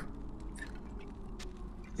sure.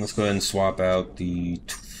 Let's go ahead and swap out the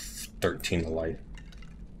 13 to life.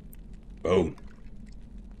 Boom.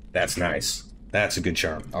 That's nice. That's a good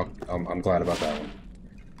charm. I'm glad about that one.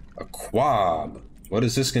 A quab. What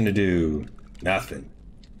is this going to do? Nothing.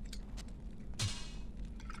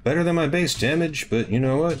 Better than my base damage, but you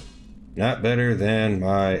know what? Not better than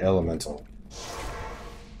my elemental.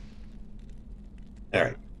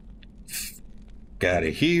 Alright. Got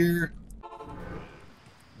it here.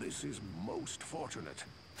 This is most fortunate.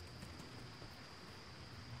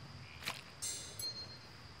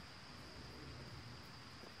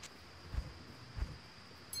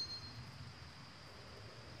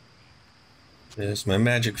 There's my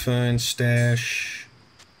magic fund stash.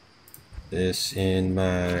 This in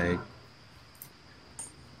my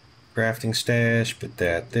crafting stash. Put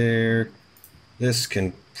that there. This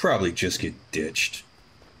can probably just get ditched.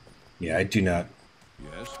 Yeah, I do not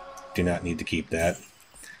need to keep that.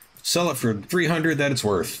 Sell it for 300 that it's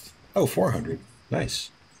worth. Oh, 400. Nice.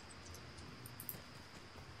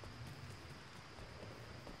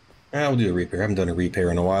 We'll do a repair. I haven't done a repair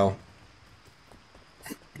in a while.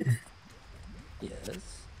 Yes?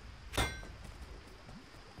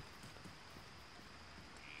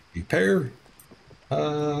 Repair.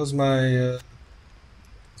 How's my, let's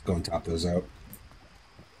go and top those out.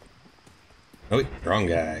 Oh, wait, wrong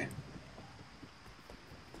guy.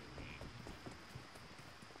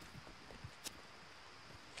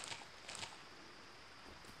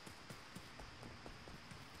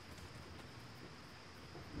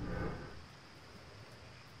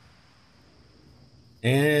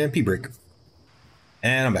 And P-break.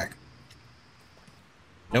 And I'm back.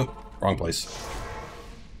 Nope, wrong place.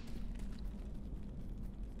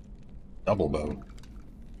 Double bow.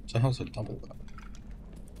 So how's a double bow?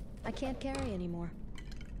 I can't carry anymore.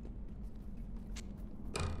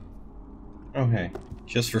 Okay,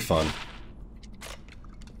 just for fun.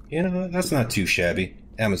 You know, that's not too shabby.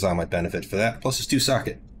 Amazon might benefit for that. Plus it's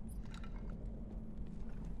 2-socket.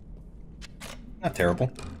 Not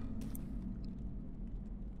terrible.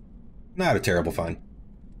 Not a terrible find.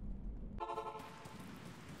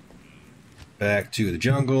 Back to the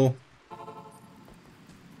jungle.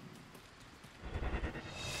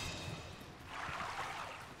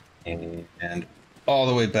 And all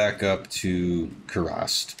the way back up to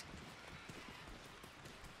Kurast.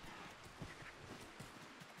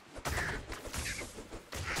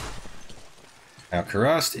 Now,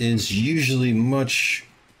 Kurast is usually much...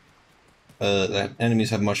 enemies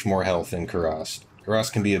have much more health in Kurast.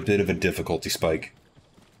 Kurast can be a bit of a difficulty spike.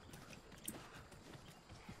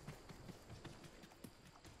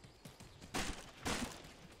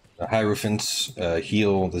 The Hierophants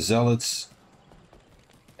heal the Zealots,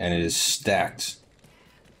 and it is stacked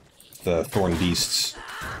with the Thorn Beasts.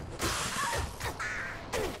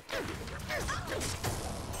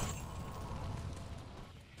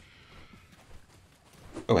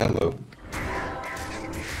 Oh, hello.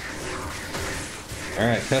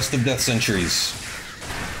 Alright, Pest of Death Centuries.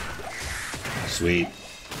 Sweet.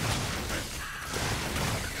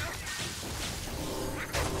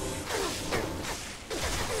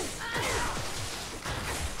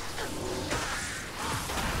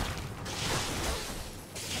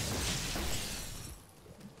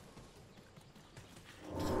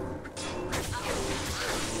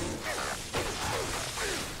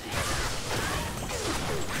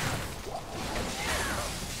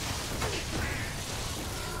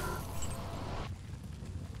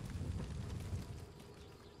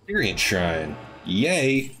 Experience Shrine.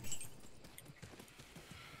 Yay!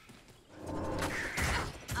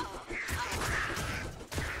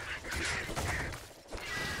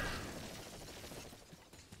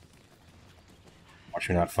 Watch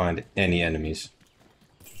me not find any enemies.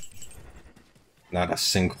 Not a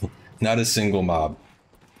single mob.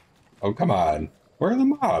 Oh, come on. Where are the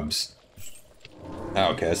mobs?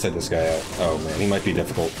 Oh, okay, I set this guy out. Oh man, he might be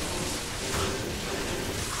difficult.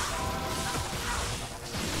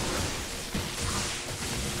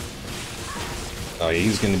 Oh yeah,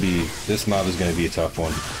 this mob is gonna be a tough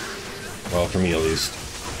one. Well, for me at least.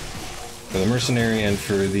 For the Mercenary and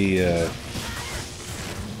for the,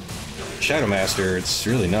 Shadow Master, it's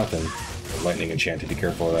really nothing. Lightning Enchanted, be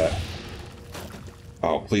careful of that.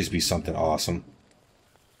 Oh, please be something awesome.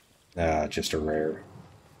 Ah, just a rare.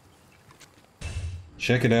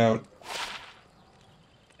 Check it out.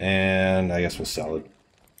 And I guess we'll sell it.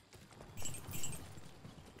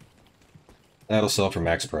 That'll sell for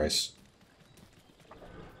max price.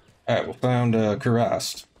 Alright, we found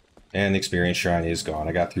Kurast. And the Experience Shrine is gone.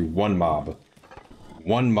 I got through one mob.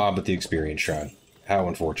 One mob at the Experience Shrine. How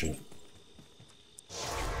unfortunate.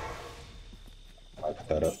 I'll put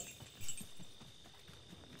that up.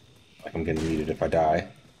 Like I'm gonna need it if I die.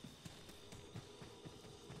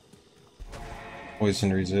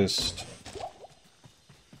 Poison resist.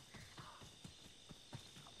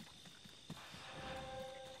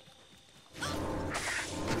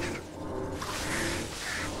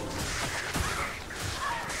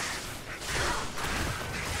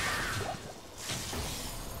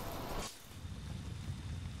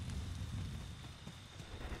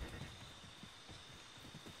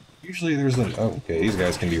 Usually there's like, oh, okay, these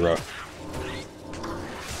guys can be rough.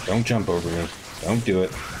 Don't jump over me. Don't do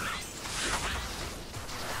it.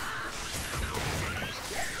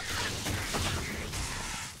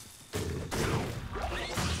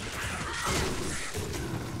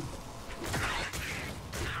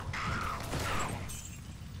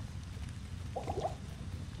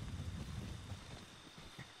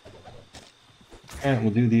 And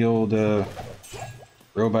we'll do the old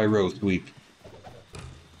row by row sweep.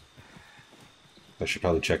 I should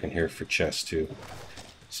probably check in here for chests too.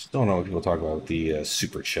 Still don't know what people talk about with the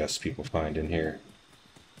super chests people find in here.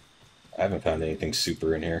 I haven't found anything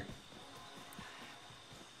super in here.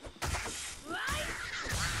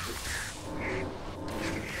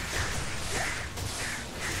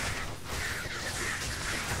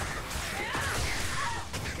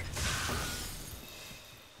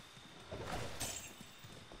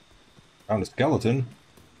 Found a skeleton.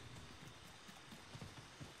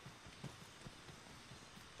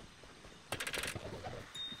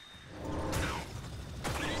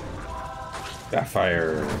 Got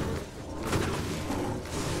fire.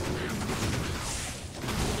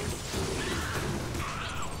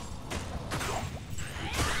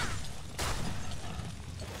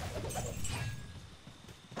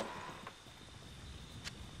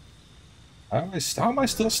 How am I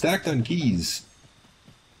still stacked on keys?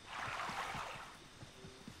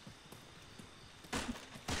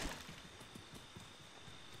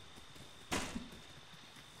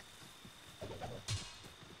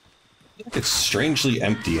 It's strangely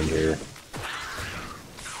empty in here.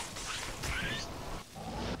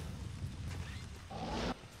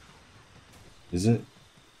 Is it?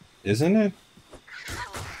 Isn't it?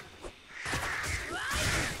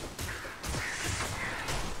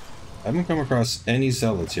 I haven't come across any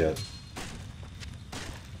zealots yet.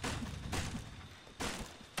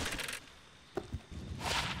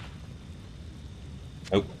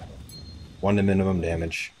 Nope. 1 to minimum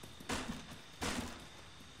damage.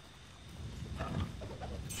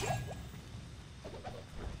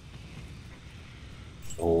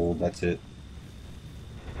 Oh, that's it.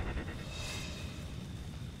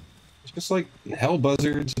 It's just like hell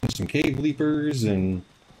buzzards and some cave leapers and...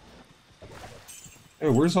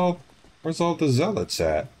 Oh, where's all the zealots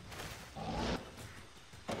at?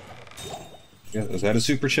 Yeah, is that a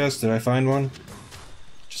super chest? Did I find one?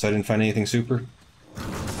 Just I didn't find anything super?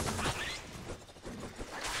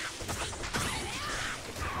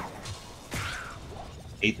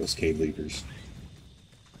 Hate those cave leapers.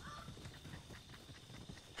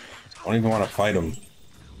 I don't even want to fight them.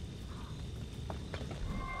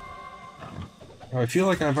 Oh, I feel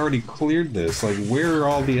like I've already cleared this. Like, where are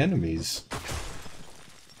all the enemies?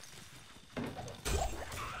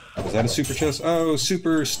 Oh, is that a super chest? Oh,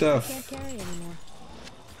 super stuff. Can't carry anymore.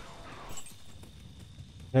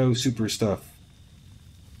 No super stuff.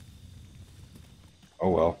 Oh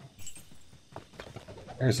well.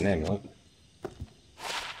 There's an amulet.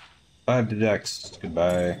 5 to dex.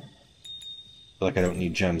 Goodbye. Feel like I don't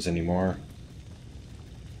need gems anymore.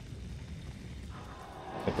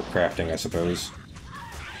 Except for crafting, I suppose.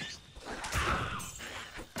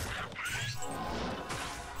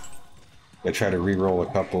 I try to re-roll a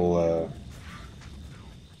couple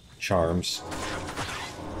charms.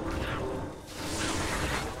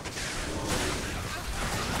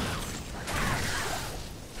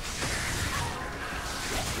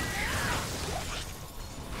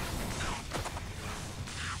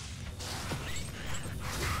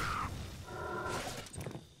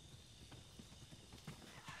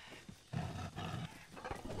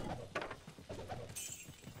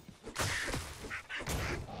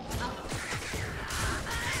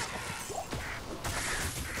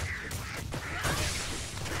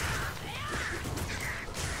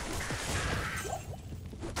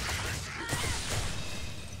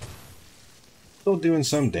 Still doing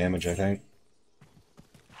some damage, I think.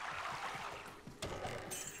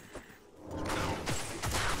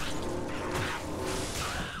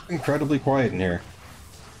 Incredibly quiet in here.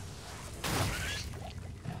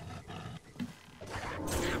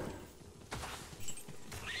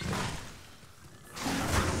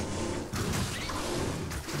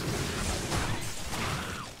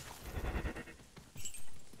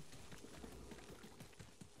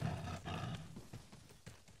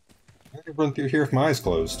 I could run through here with my eyes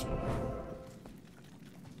closed.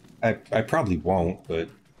 I probably won't, but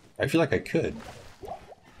I feel like I could. As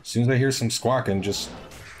soon as I hear some squawking, just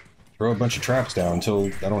throw a bunch of traps down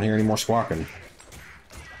until I don't hear any more squawking.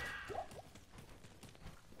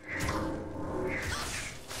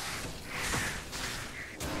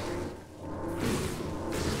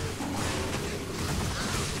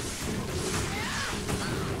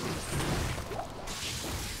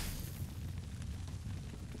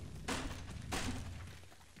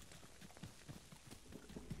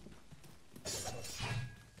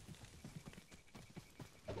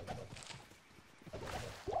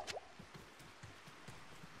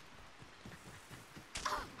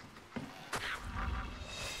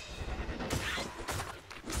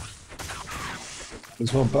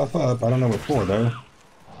 as well buff up. I don't know what for, though.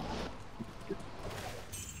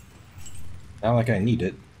 Not like I need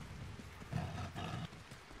it.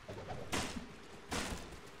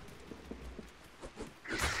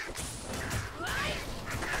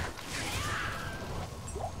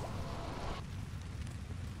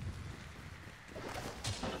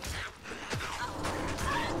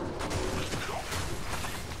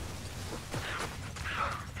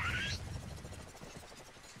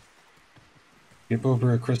 Skip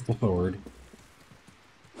over a crystal forward.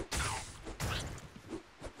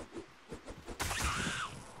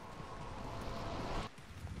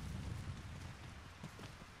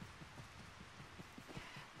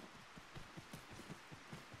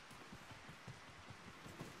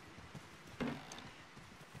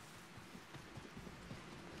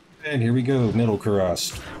 And here we go, middle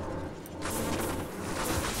crust.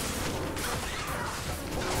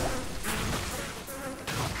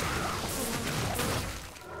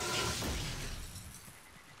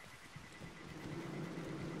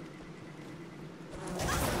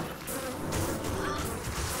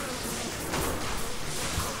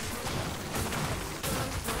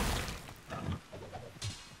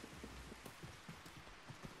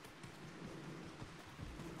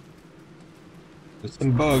 There's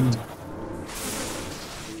some bugs.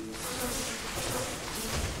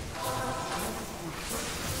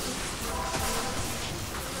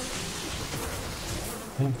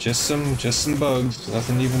 Just some bugs.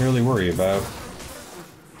 Nothing to even really worry about.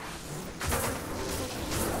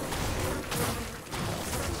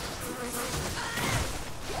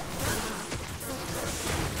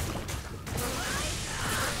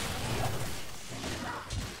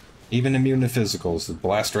 Even immune to physicals that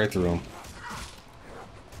blast right through them.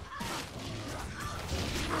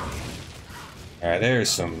 Alright, there's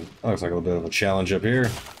some... looks like a little bit of a challenge up here.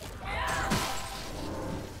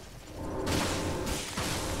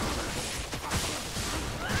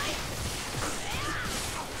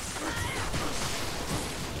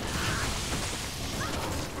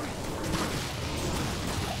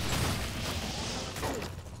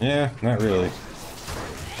 Yeah, not really.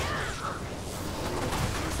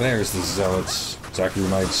 There's the zealots,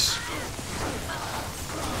 Zakrumites.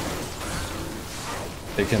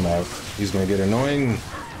 Take him out. He's gonna get annoying.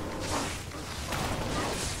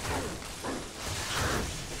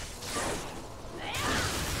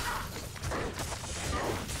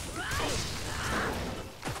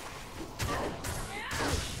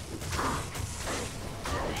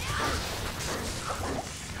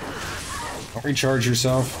 Don't recharge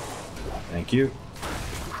yourself. Thank you.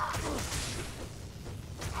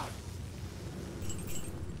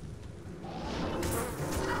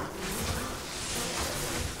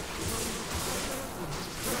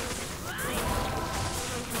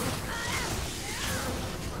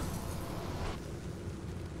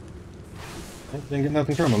 Didn't get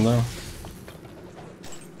nothing from him, though.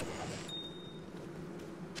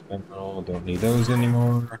 Emerald, don't need those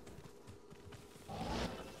anymore.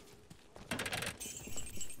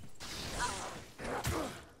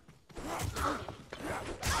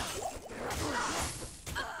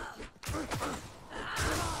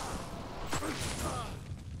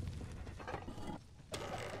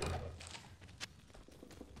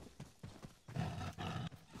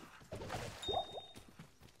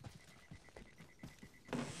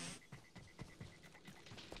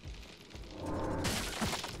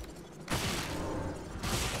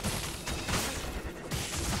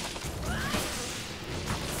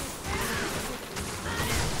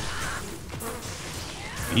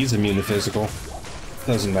 He's immune to physical.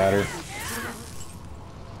 Doesn't matter.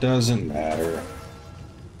 Doesn't matter.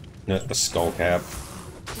 A skull cap.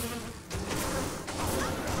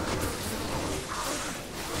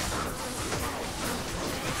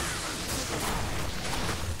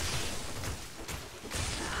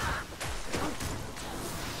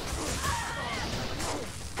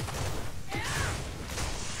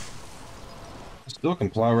 Still can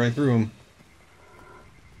plow right through him.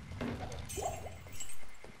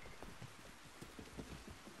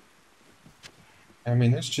 I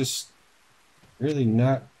mean, there's just really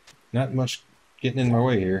not much getting in my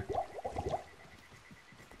way here.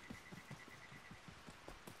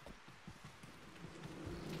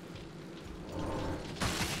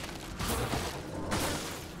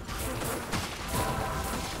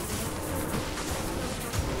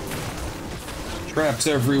 Traps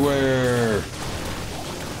everywhere!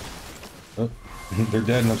 Oh, they're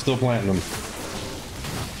dead and I'm still planting them.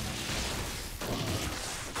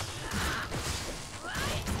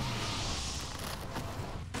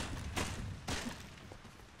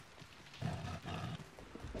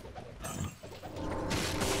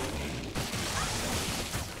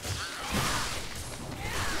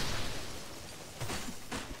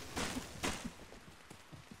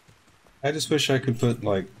 I just wish I could put,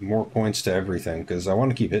 like, more points to everything, because I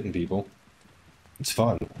want to keep hitting people. It's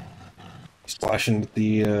fun. Splashing with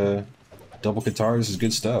the, double guitars is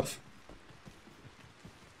good stuff.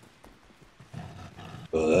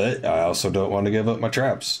 But I also don't want to give up my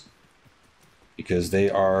traps, because they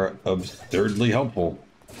are absurdly helpful.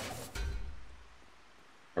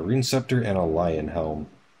 A rune scepter and a lion helm.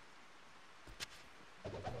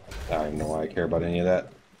 I don't even know why I care about any of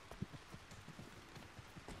that.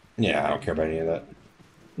 Yeah, I don't care about any of that.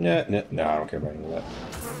 No, I don't care about any of that.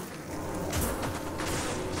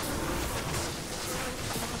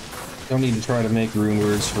 Don't need to try to make rune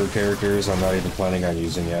words for characters I'm not even planning on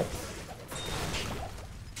using yet.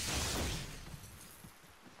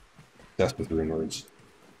 That's with rune words.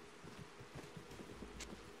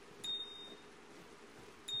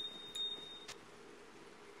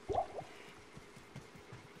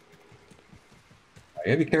 I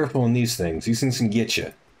gotta be careful in these things. These things can get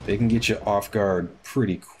you. They can get you off guard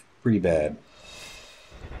pretty bad.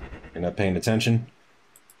 You're not paying attention?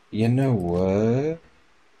 You know what?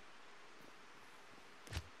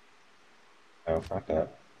 Oh, not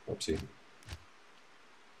that. Whoopsie.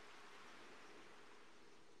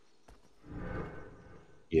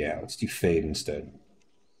 Yeah, let's do fade instead.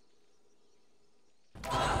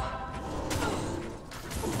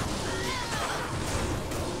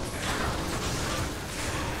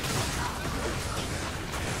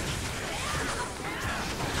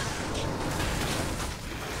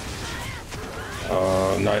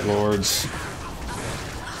 Night Lords.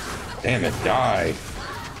 Damn it, die.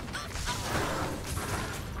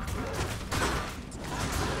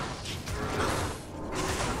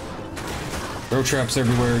 Throw traps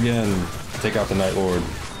everywhere again. Take out the Night Lord.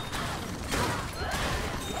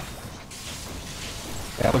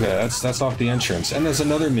 Yeah, look at that. That's off the entrance. And there's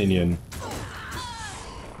another minion.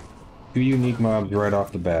 2 unique mobs right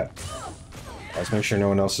off the bat. Let's make sure no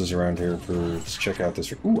one else is around here for... Let's check out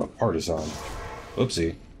this... Ooh, a partisan.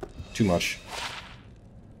 Oopsie. Too much.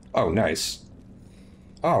 Oh, nice.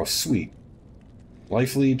 Oh, sweet.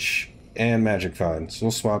 Life Leech and Magic Find. So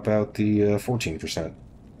we'll swap out the 14%.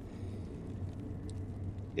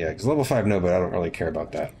 Yeah, because level 5 no, but I don't really care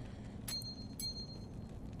about that.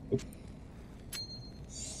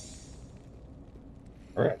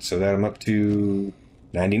 Alright, so that I'm up to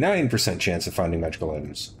 99% chance of finding magical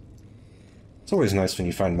items. It's always nice when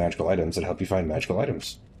you find magical items that help you find magical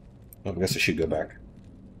items. Well, I guess I should go back.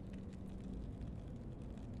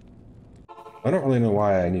 I don't really know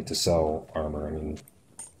why I need to sell armor. I mean,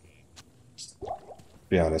 to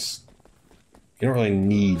be honest, you don't really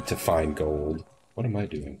need to find gold. What am I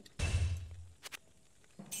doing?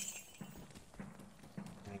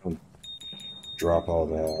 I'll drop all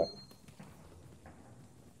that.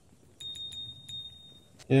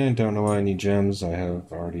 And don't know why I need gems. I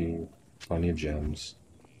have already plenty of gems.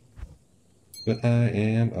 But I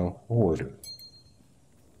am a hoarder.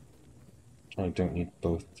 I don't need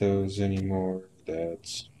both those anymore.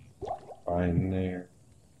 That's fine there.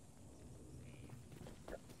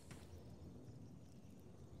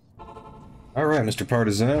 Alright, Mr.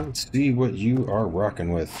 Partisan, let's see what you are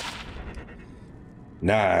rocking with.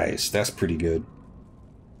 Nice, that's pretty good.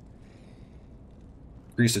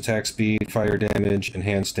 Increased attack speed, fire damage,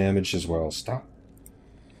 enhanced damage as well. Stop.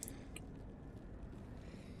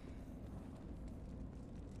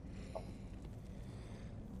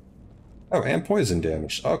 Oh, and poison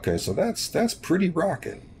damage. Okay, so that's pretty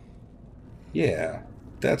rockin'. Yeah,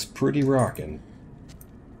 that's pretty rockin'.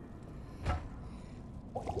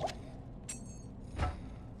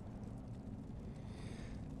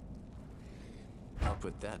 I'll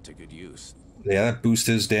put that to good use. Yeah, that boosts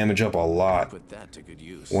his damage up a lot. Put that to good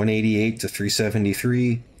use. 188 to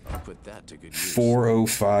 373. I'll put that to good use.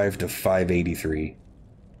 405 to 583.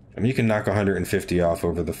 I mean, you can knock 150 off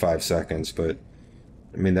over the 5 seconds, but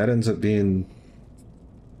I mean, that ends up being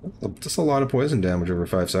just a lot of poison damage over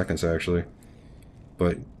 5 seconds, actually.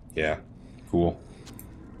 But, yeah, cool.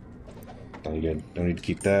 Don't need to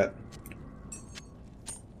keep that.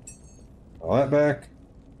 All that back.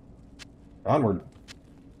 Onward.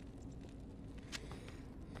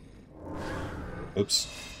 Oops.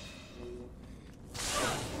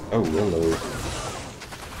 Oh, hello.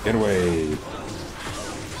 Get away.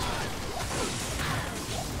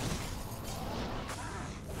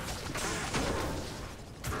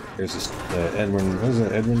 There's this Edwin. What is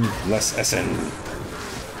it? Edwin Les Essen.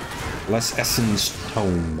 Les Essen's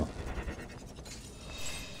tome.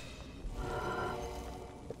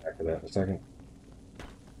 Back to that in a second.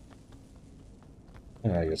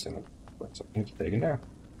 I guess I'm gonna something to take it now.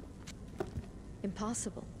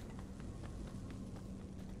 Impossible.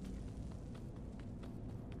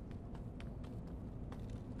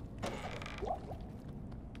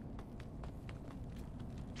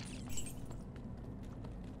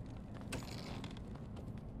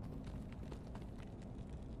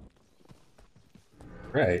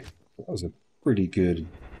 Right. That was a pretty good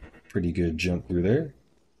jump through there.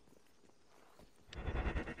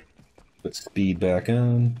 Put speed back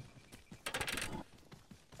on.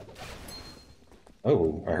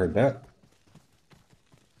 Oh, I heard that.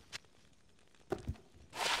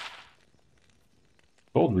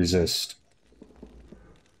 Cold resist.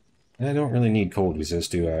 I don't really need cold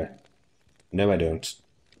resist, do I? No, I don't.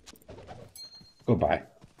 Goodbye.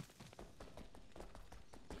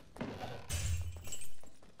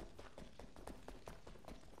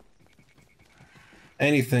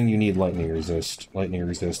 Anything you need lightning resist. Lightning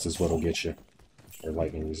resist is what'll get you. Or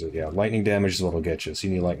lightning resist, yeah. Lightning damage is what'll get you, so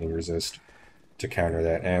you need lightning resist to counter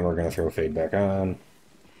that. And we're gonna throw fade back on.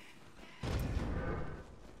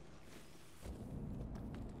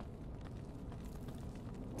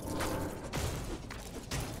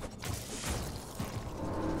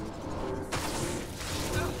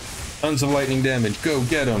 Tons of lightning damage. Go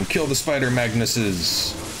get them. Kill the spider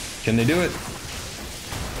Magnuses. Can they do it?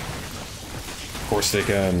 Of course they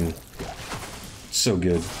can. So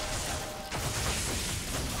good.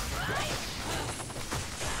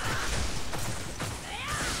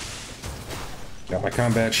 Got my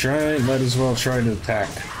combat shrine. Might as well try to attack.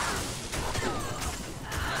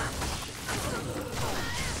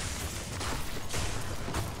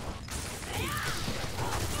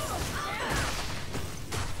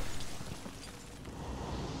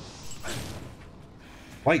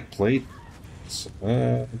 Light plate.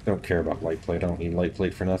 Don't care about light plate. I don't need light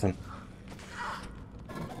plate for nothing.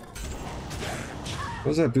 What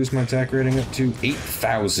does that boost my attack rating up to?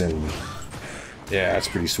 8,000. Yeah, that's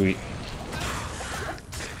pretty sweet.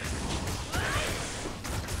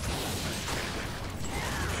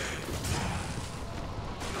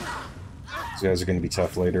 These guys are going to be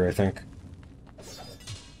tough later, I think.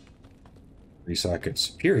 Resocket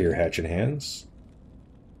superior hatchet hands.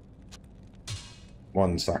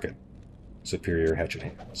 One socket. Superior hatchet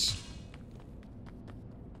hands.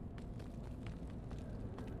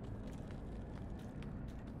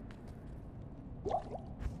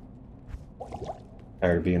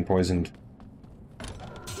 Tired of being poisoned.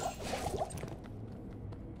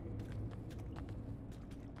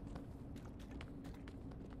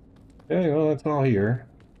 Okay, well, that's all here.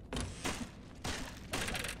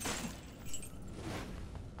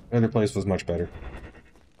 The other place was much better.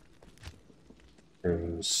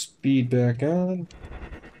 Throw speed back on.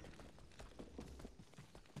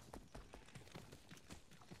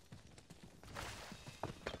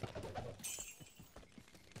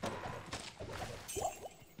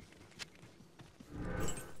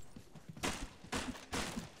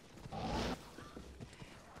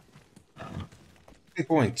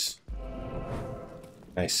 Points.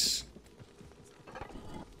 Nice.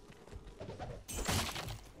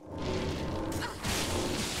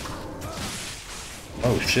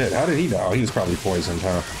 Oh shit, how did he die? Oh, he was probably poisoned,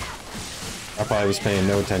 huh? I probably was paying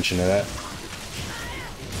no attention to that.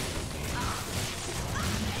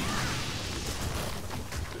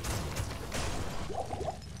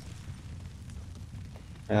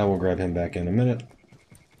 We'll grab him back in a minute.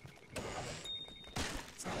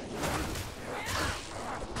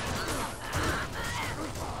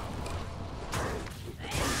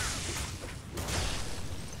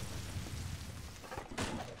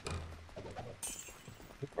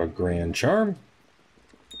 A grand charm.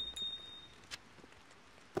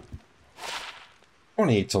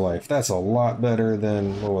 28 to life. That's a lot better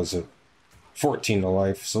than, what was it? 14 to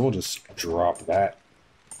life. So we'll just drop that.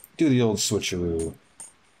 Do the old switcheroo.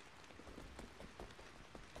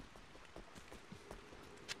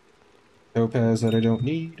 Topaz that I don't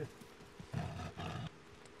need.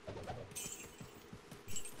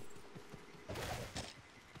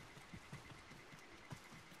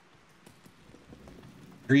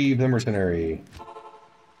 Retrieve the mercenary.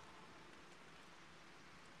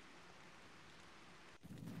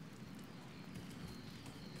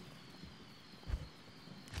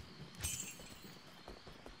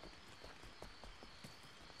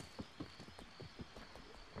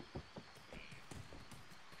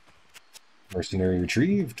 Mercenary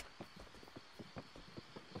retrieved.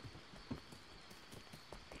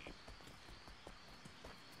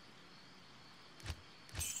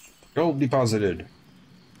 Gold deposited.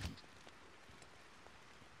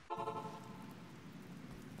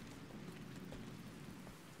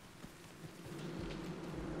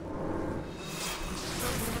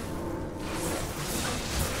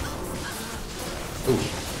 Ooh,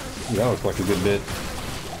 that looks like a good bit.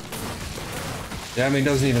 Yeah, I mean, it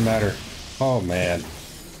doesn't even matter. Oh, man.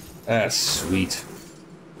 That's sweet.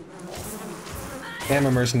 And my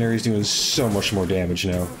mercenary's doing so much more damage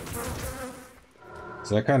now.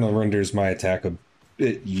 So that kind of renders my attack a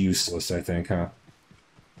bit useless, I think, huh?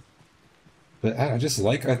 But I just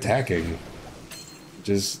like attacking.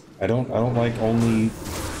 I don't like only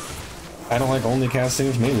casting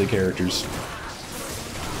with melee characters.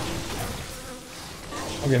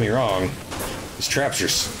 Don't get me wrong, these traps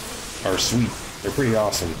are sweet. They're pretty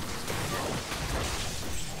awesome.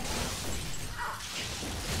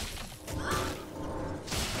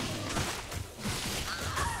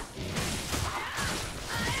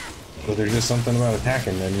 But there's just something about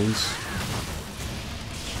attacking enemies.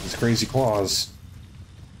 These crazy claws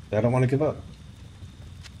that I don't want to give up.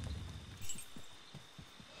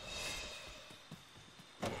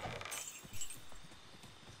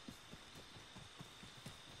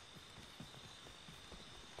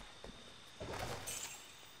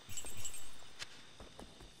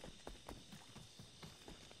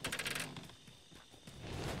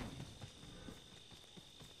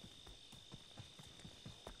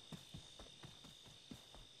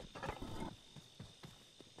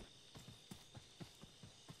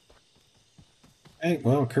 Hey,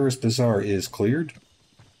 well, Curus Bazaar is cleared.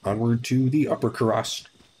 Onward to the Upper Kurast.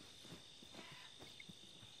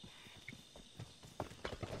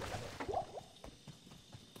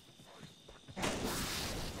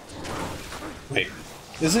 Wait,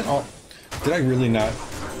 isn't all... Did I really not...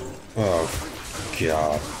 Oh,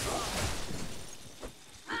 God.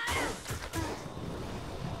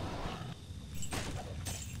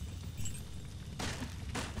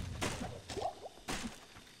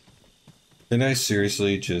 Did I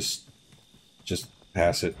seriously just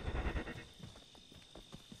pass it?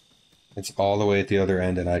 It's all the way at the other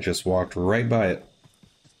end and I just walked right by it.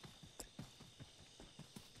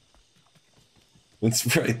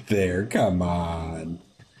 It's right there, come on.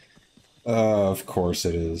 Of course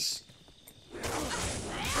it is.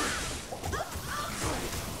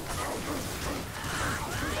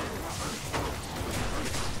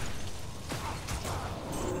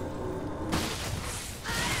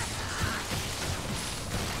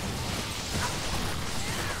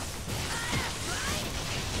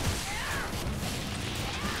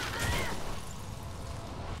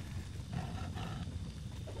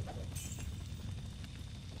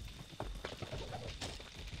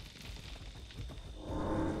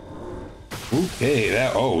 Okay,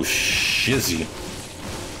 that... Oh, shizzy.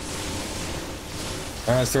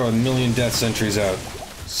 Alright, let's throw a million death sentries out.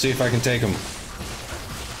 See if I can take them.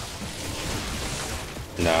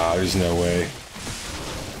 Nah, there's no way.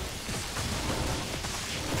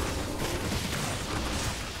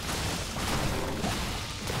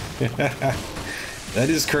 That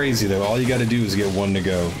is crazy, though. All you gotta do is get one to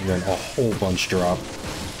go, and then a whole bunch drop.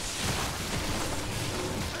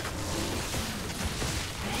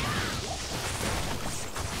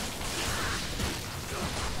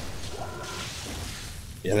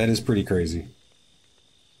 Yeah, that is pretty crazy.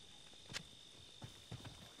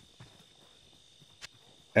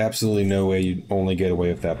 Absolutely no way you'd only get away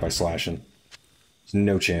with that by slashing. There's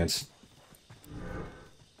no chance.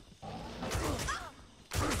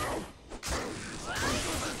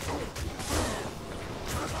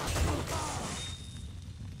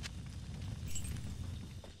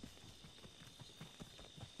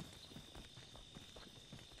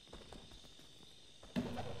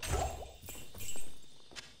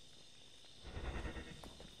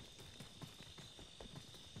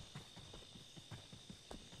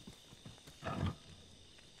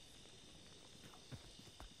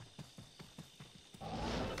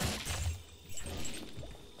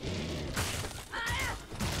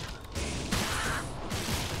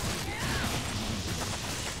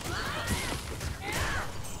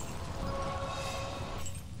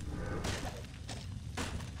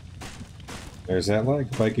 There's that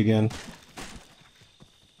lag spike again.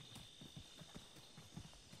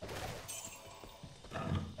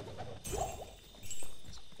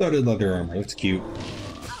 Studded leather armor, that's cute.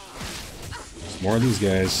 There's more of these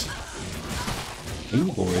guys.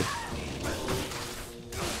 Ooh boy.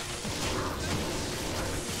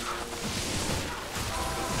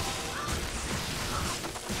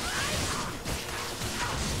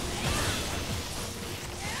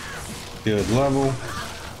 Good level.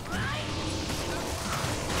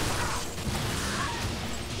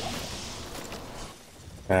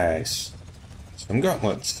 Nice. Some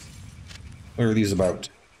gauntlets. What are these about?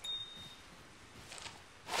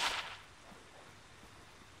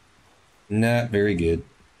 Not very good.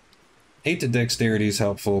 8 to dexterity is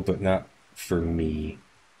helpful, but not for me.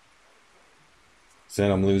 So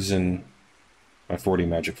then I'm losing my 40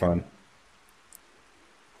 magic fun.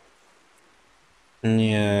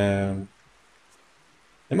 Yeah.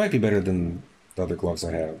 It might be better than the other gloves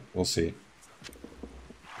I have. We'll see.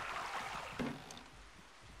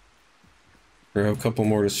 Throw a couple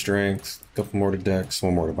more to strength, a couple more to dex,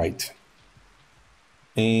 one more to bite.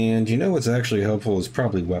 And you know what's actually helpful is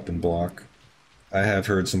probably weapon block. I have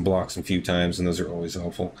heard some blocks a few times, and those are always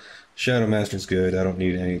helpful. Shadow Master's good. I don't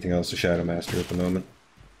need anything else to Shadow Master at the moment.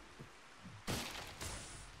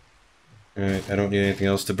 Alright, I don't need anything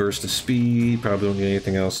else to burst of speed. Probably don't need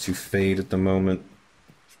anything else to fade at the moment.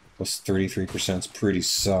 Plus 33% is pretty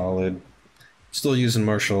solid. Still using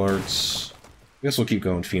martial arts. I guess we'll keep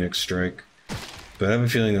going Phoenix Strike. But I have a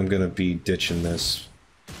feeling I'm going to be ditching this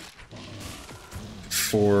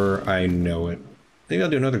before I know it. Maybe I'll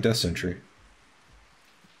do another Death Sentry.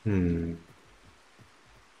 Am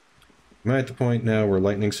I at the point now where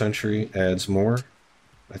Lightning Sentry adds more?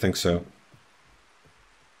 I think so.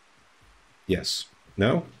 Yes.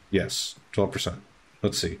 No? Yes. 12%.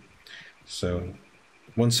 Let's see. So,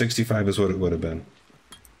 165 is what it would have been.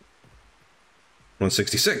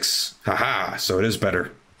 166! Haha! So it is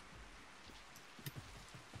better.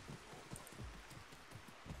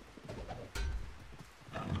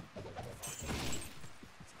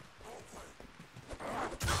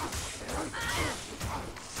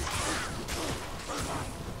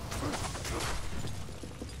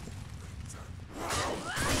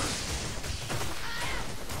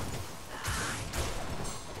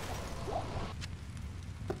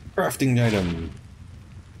 Crafting item.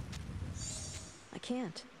 I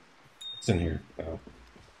can't. It's in here. Oh.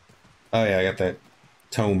 Oh yeah, I got that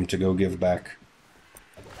tome to go give back.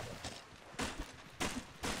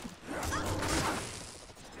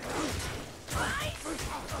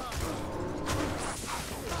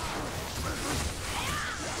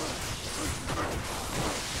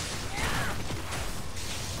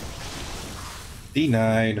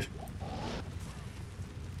 Denied.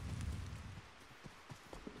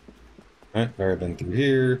 Alright, already been through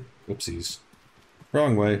here. Whoopsies.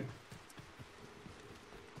 Wrong way.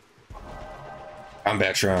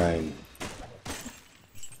 Combat Shrine.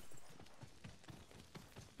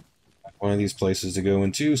 One of these places to go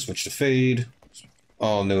into. Switch to Fade.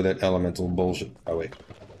 Oh no, that elemental bullshit. Oh wait.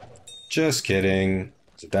 Just kidding.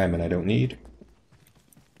 It's a diamond I don't need.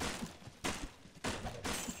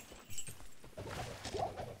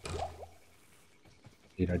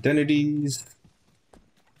 Need identities.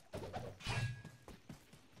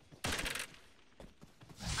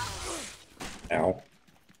 Ow.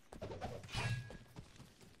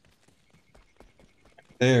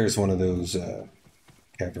 There's one of those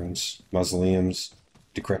caverns, mausoleums,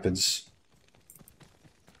 decrepids.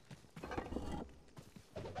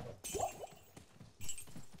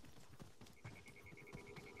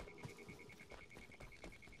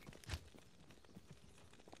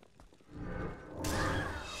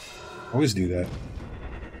 Always do that.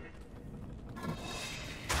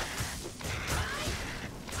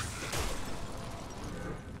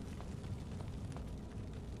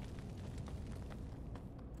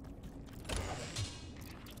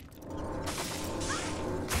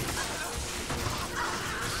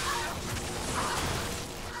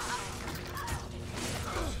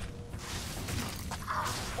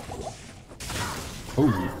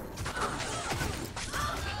 Oh.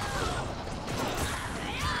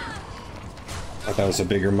 I thought that was a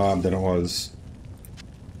bigger mob than it was.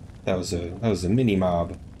 That was a mini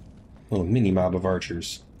mob. A little mini mob of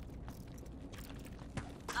archers.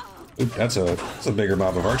 Oop, that's a bigger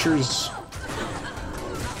mob of archers.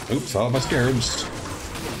 Oops, followed by scarabs.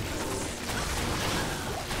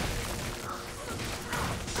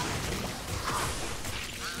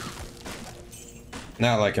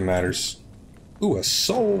 Not like it matters. Ooh, a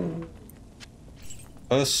soul!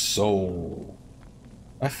 A soul.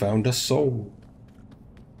 I found a soul.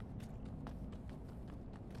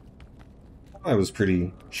 That was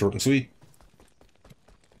pretty short and sweet.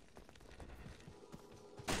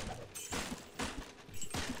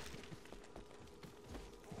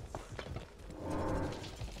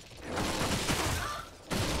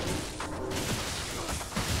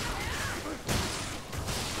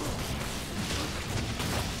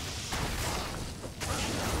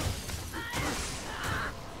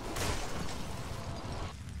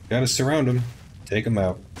 Gotta surround him. Take him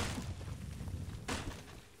out.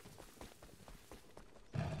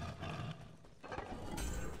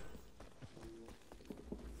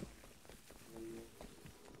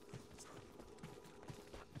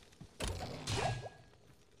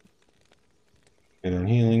 Get on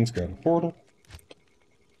healings, got a portal.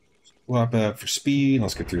 Swap out for speed.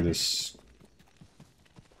 Let's get through this.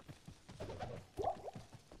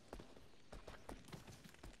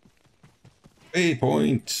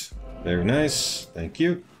 Waypoint. Very nice. Thank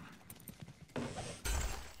you.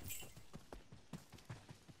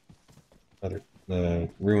 Another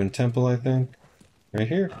ruined temple, I think. Right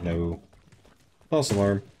here? No. False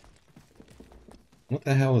alarm. What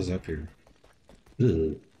the hell is up here?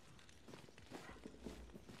 Ugh.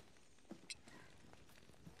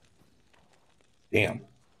 Damn.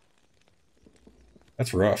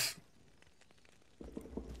 That's rough.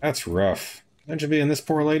 That's rough. Imagine being this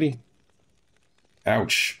poor lady.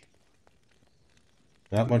 Ouch.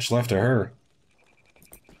 Not much left of her.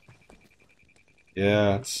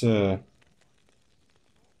 Yeah, it's, call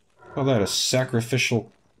that a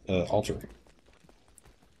sacrificial, altar.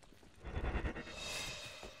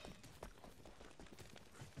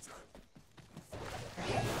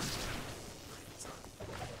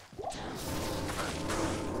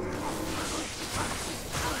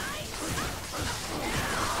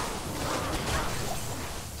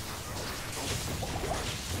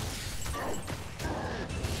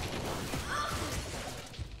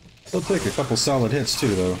 They'll take a couple solid hits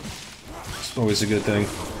too, though. It's always a good thing.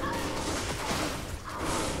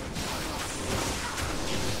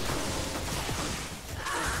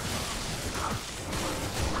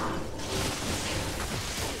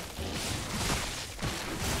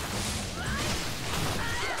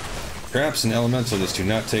 Traps and elemental just do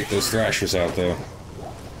not take those thrashers out, though.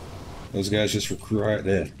 Those guys just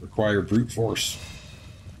require brute force.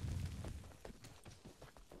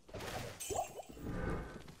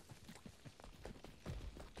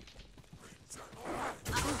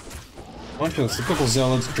 Once those typical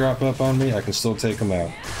zealots drop up on me, I can still take them out.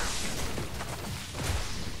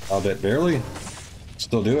 I'll bet barely.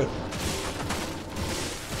 Still do it.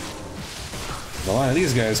 The line of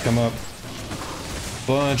these guys come up.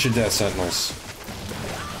 Bunch of death sentinels.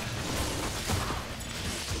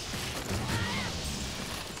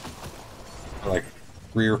 Like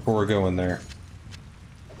 3 or 4 going there.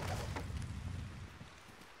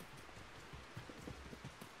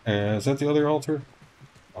 Is that the other altar?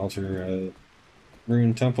 Altar,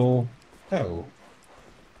 Rune Temple. Oh.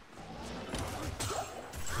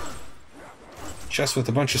 Chest with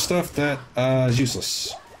a bunch of stuff that is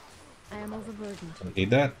useless. I am overburdened. Don't need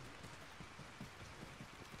that.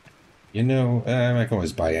 You know, I can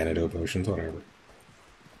always buy antidote potions, whatever.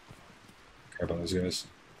 Care about those guys.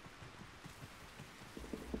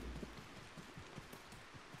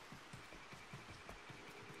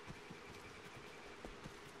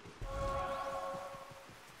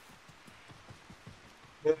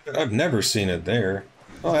 I've never seen it there.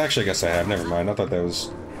 Oh, actually, I guess I have. Never mind. I thought that was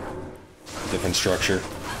a different structure.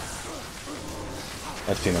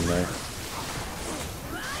 I've seen them there.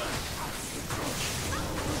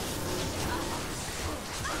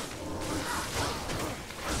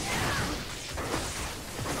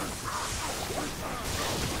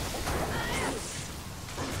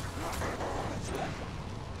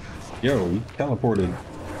 Yo, we teleported.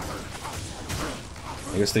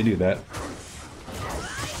 I guess they do that.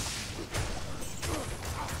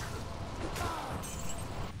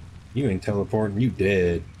 You ain't teleporting, you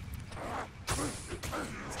dead.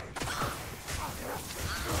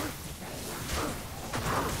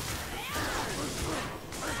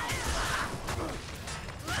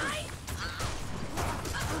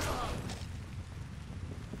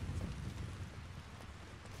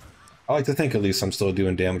 I like to think at least I'm still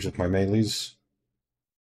doing damage with my melees.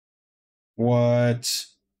 What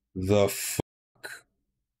the fuck?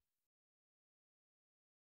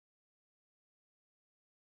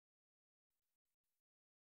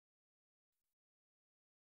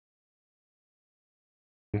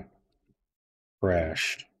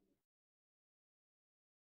 Crashed.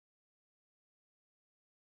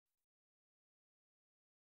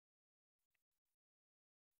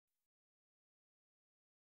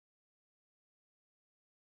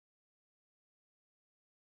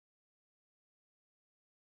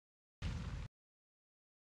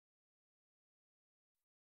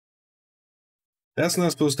 That's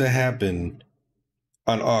not supposed to happen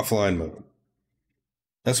on offline mode.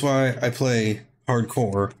 That's why I play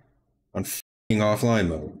hardcore on f***ing offline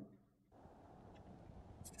mode.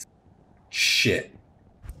 Shit.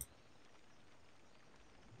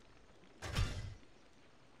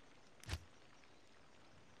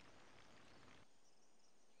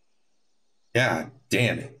 God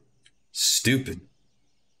damn it. Stupid.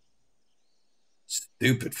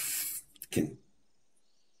 Stupid fucking...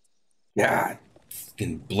 God.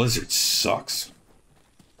 Fucking Blizzard sucks.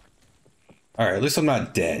 Alright, at least I'm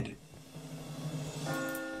not dead.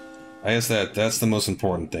 I guess that's the most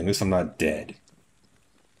important thing. At least I'm not dead.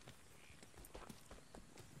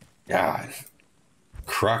 God.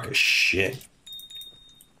 Crock of shit.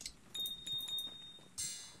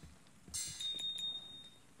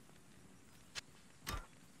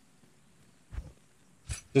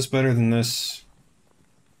 Just better than this.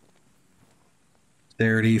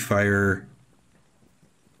 Dexterity, fire,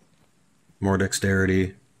 more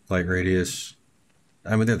dexterity, light radius.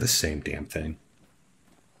 I mean, they're the same damn thing.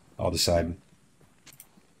 I'll decide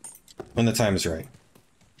when the time is right.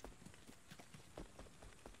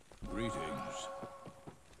 Greetings.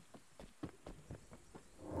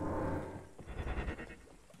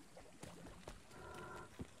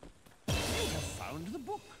 Found the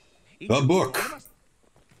book. The book.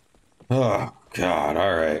 Oh God!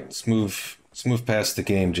 All right, let's move past the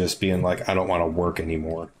game just being like, I don't want to work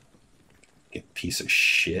anymore. Get piece of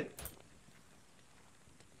shit.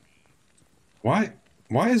 Why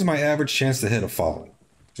is my average chance to hit a fallen?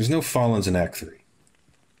 There's no fallens in Act 3.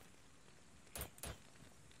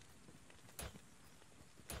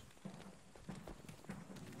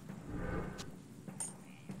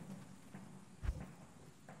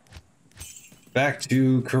 Back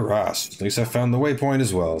to Karas. At least I found the waypoint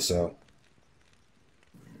as well, so.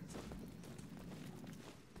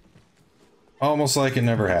 Almost like it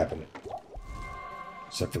never happened.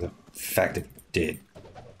 Except for the fact it did.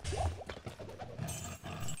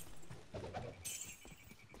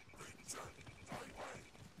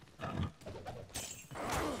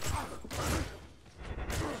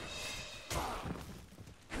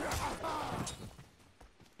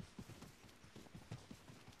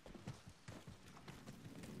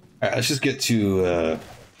 Alright, let's just get to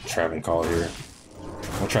Traveling Call here.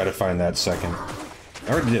 We'll try to find that second.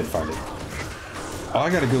 I already did find it. Oh, I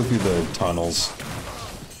gotta go through the tunnels.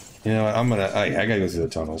 You know what, I gotta go through the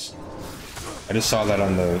tunnels. I just saw that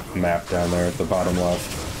on the map down there at the bottom left.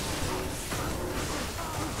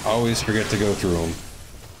 Always forget to go through them.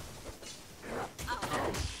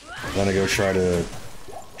 Then I go try to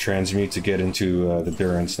transmute to get into the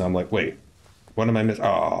Durance, and I'm like, wait, what am I missing?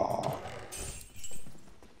 Oh.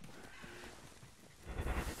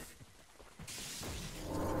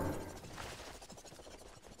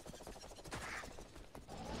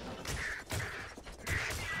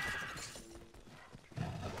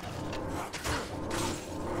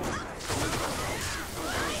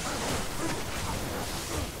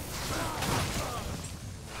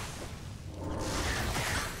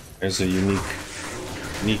 There's a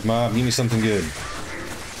unique mob. Give me something good.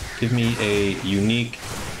 Give me a unique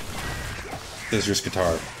scissors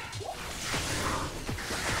guitar.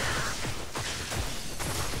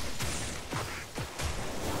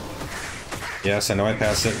 Yes, I know I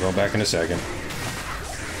passed it. Roll back in a second.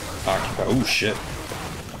 Occupy. Oh shit.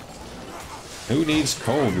 Who needs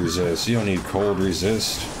cold resist? You don't need cold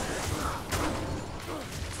resist.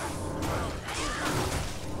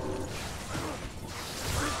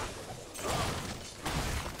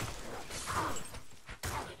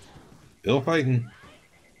 Still fighting.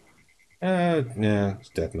 Yeah, it's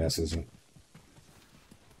death messism.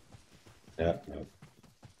 Yeah, no.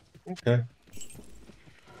 Okay.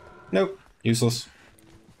 Nope, useless.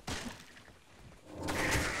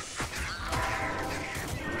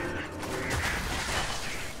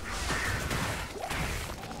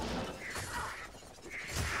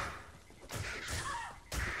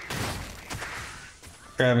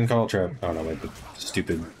 Crab and call trap. Oh no, wait, the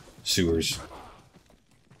stupid sewers.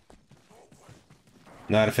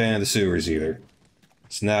 Not a fan of the sewers either.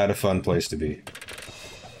 It's not a fun place to be.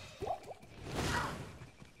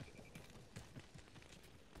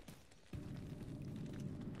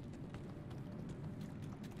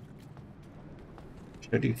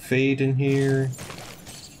 Should I do fade in here?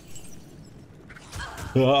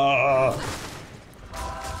 Ah!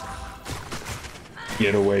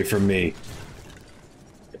 Get away from me.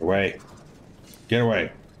 Get away. Get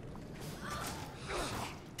away.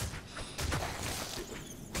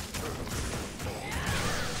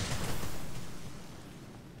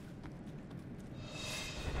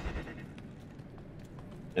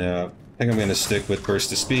 Yeah, I think I'm going to stick with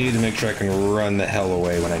burst of speed and make sure I can run the hell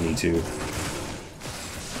away when I need to.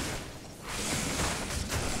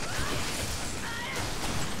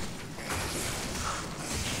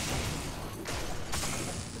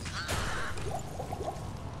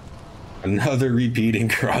 Another repeating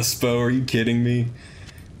crossbow, are you kidding me?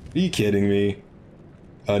 Are you kidding me?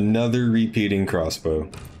 Another repeating crossbow.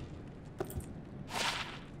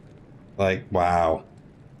 Like, wow.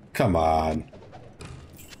 Come on.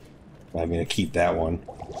 I'm gonna keep that one.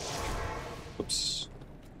 Oops.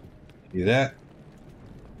 Do that.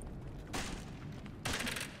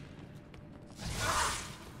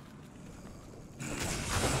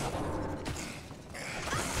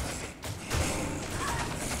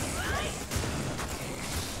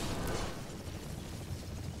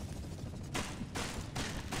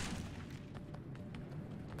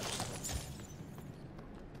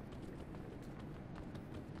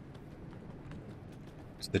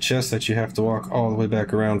 It's the chest that you have to walk all the way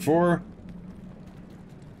back around for.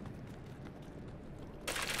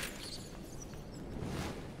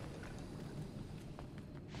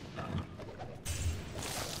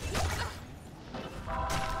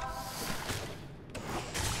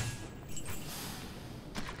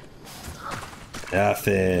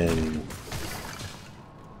 Nothing.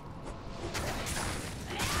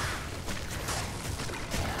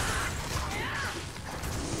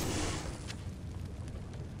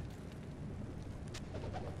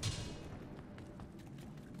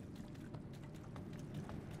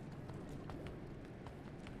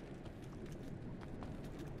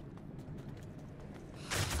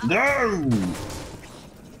 No!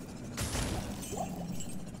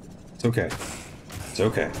 It's okay. It's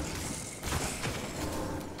okay.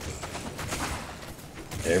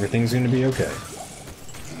 Everything's gonna be okay.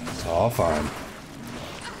 It's all fine.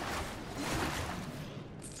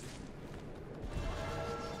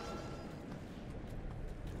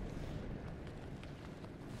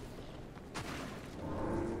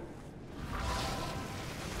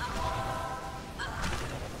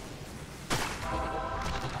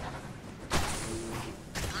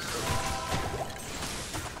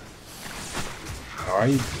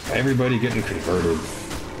 Alright, everybody getting converted.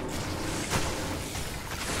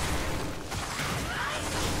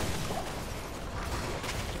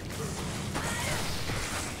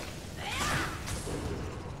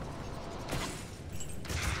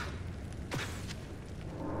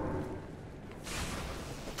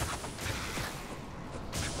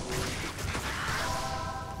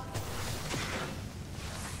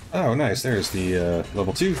 Oh, nice. There's the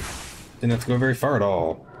level 2. Didn't have to go very far at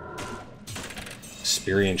all.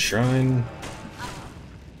 Experience Shrine.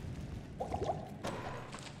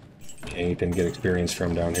 Can't even get experience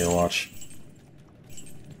from down here, watch.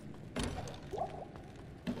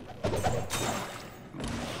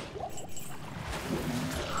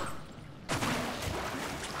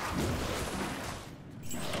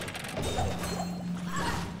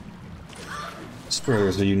 I swear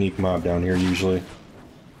there's a unique mob down here usually.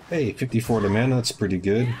 Hey, 54 to mana, that's pretty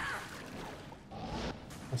good.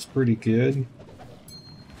 That's pretty good.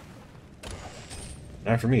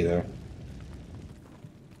 Not for me, though.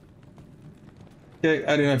 Okay,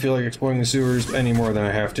 I do not feel like exploring the sewers any more than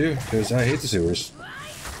I have to, because I hate the sewers.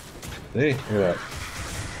 Hey, look at that.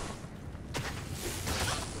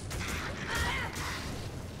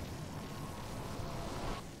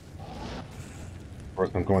 Of course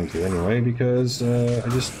I'm going to anyway, because I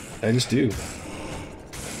just do.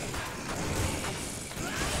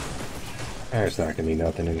 There's not gonna be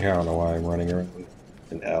nothing in here. I don't know why I'm running around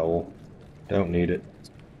an L. Don't need it.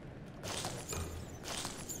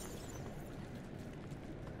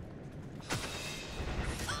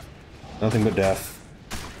 Nothing but death.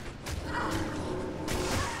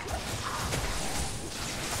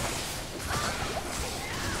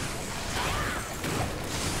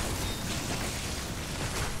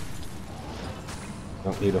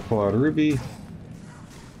 Don't need to pull out a ruby.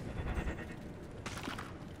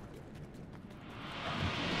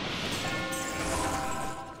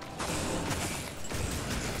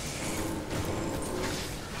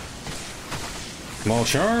 Small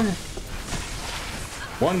charm?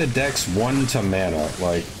 1 to dex, 1 to mana.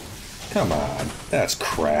 Like, come on. That's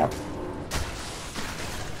crap.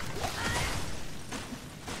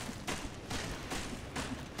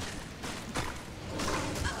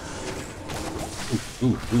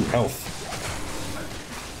 Ooh, health.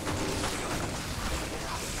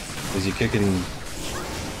 Is he kicking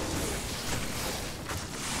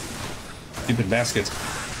stupid baskets?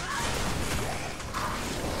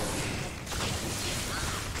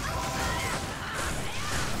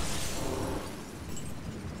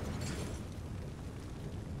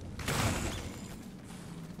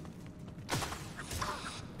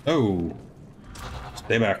 Oh.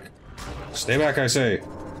 Stay back. Stay back, I say.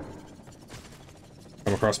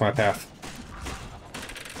 Come across my path.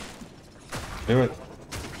 Do it.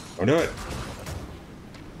 Don't do it.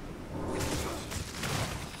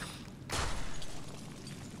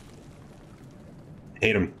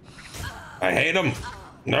 Hate him. I hate him.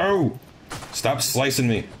 No. Stop slicing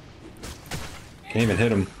me. Can't even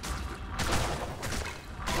hit him.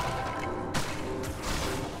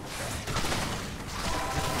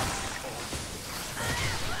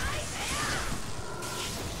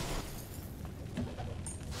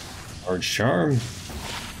 Large charm.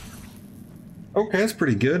 Okay, that's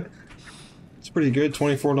pretty good. It's pretty good.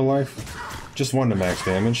 24 to life. Just 1 to max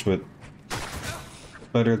damage, but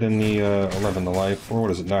better than the 11 to life. Or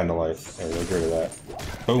what is it? 9 to life. There we go. Get rid of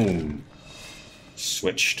that. Boom.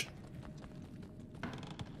 Switched.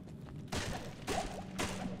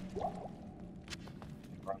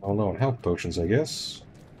 All low on health potions, I guess.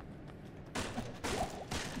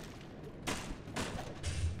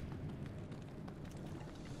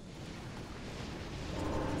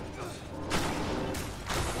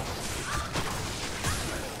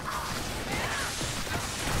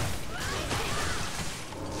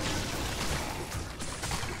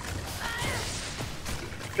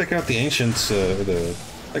 Check out the ancients,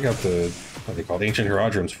 check out the, what they call it, ancient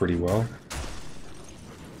Herodrums pretty well.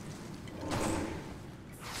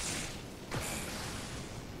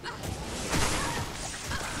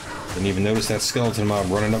 Didn't even notice that skeleton mob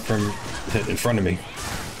running up from in front of me.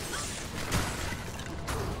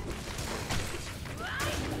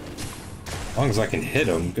 As long as I can hit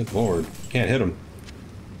him, good lord, can't hit him.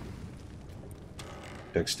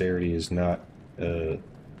 Dexterity is not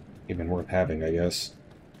even worth having, I guess.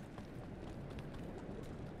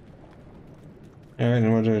 Alright,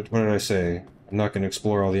 and what did I say? I'm not going to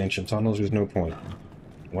explore all the ancient tunnels, there's no point.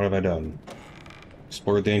 What have I done?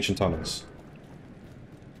 Explored the ancient tunnels.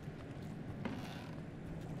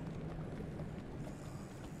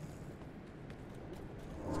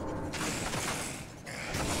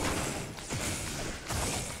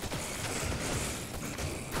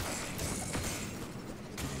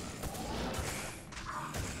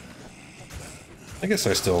 I guess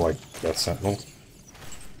I still like that Sentinel.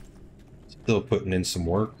 Still putting in some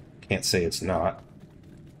work. Can't say it's not.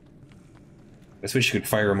 I just wish you could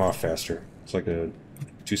fire him off faster. It's like a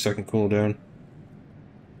 2-second cooldown.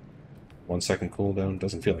 1 second cooldown.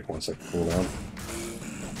 Doesn't feel like 1 second cooldown.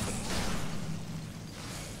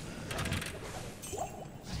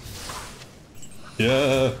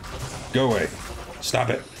 Yeah. Go away. Stop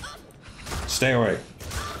it. Stay away.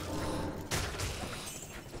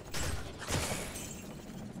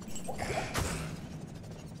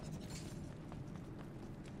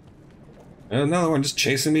 And another one just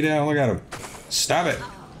chasing me down. Look at him. Stop it.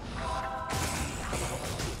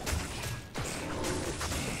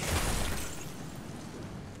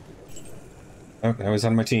 Oh, now he's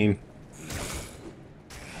on my team.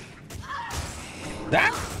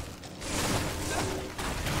 Ah!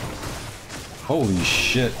 Holy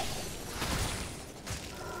shit.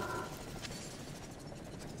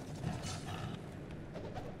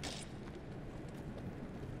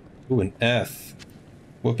 Ooh, an F.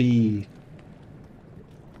 Whoopee.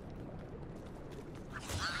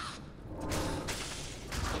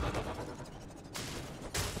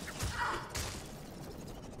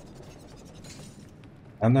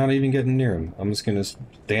 I'm not even getting near him. I'm just gonna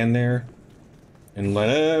stand there and let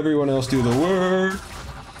everyone else do the work.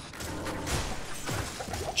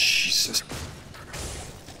 Jesus.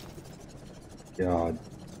 God.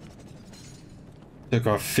 Took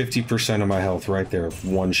off 50% of my health right there with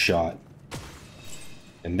one shot.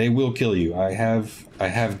 And they will kill you. I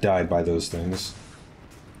have died by those things.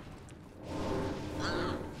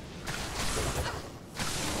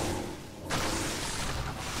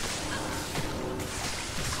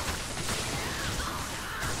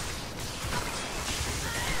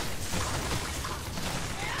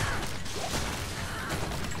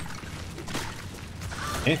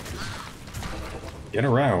 Get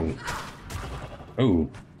around. Oh.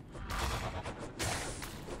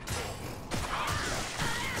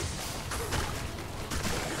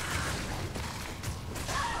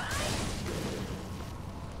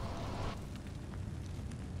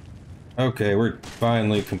 Okay, we're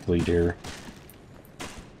finally complete here.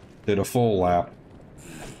 Did a full lap.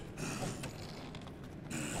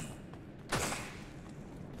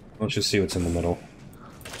 Let's just see what's in the middle.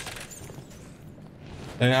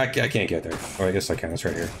 I can't get there. Oh, I guess I can. It's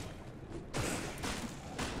right here.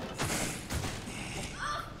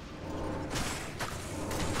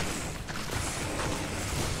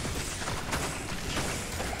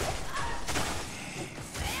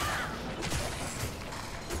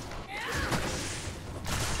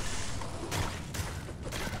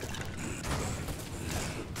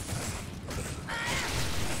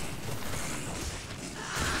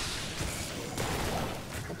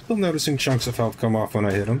 Still noticing chunks of health come off when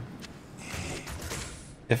I hit him.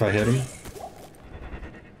 If I hit him.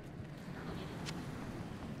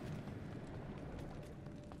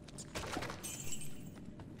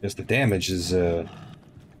 Just the damage is,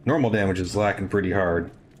 normal damage is lacking pretty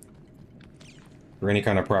hard. For any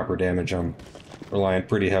kind of proper damage, I'm relying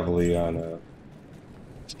pretty heavily on,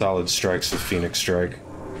 solid strikes with Phoenix Strike.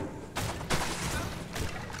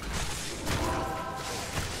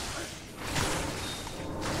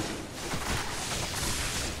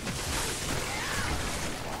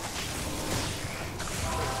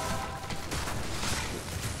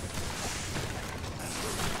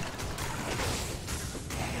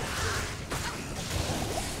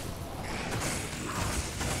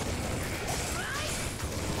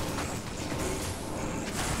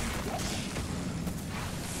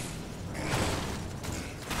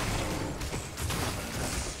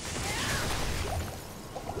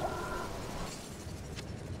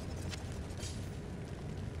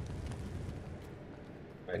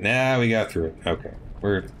 Right, now we got through it. Okay,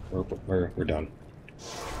 we're done.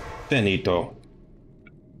 Finito.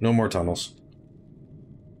 No more tunnels.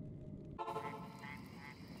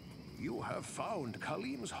 You have found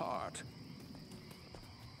Kalim's heart.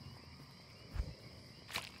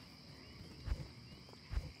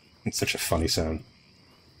 It's such a funny sound.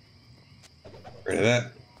 Rid of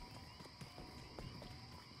that.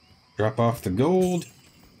 Drop off the gold.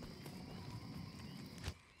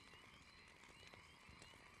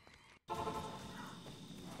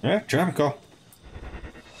 Alright, traffic call.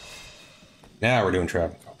 Now we're doing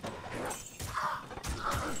traffic call.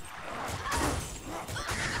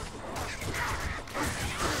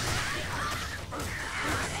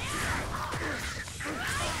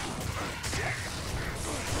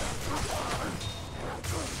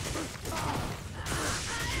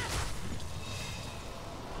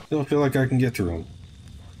 Still feel like I can get through them.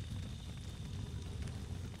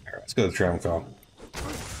 Alright, let's go to the traffic call.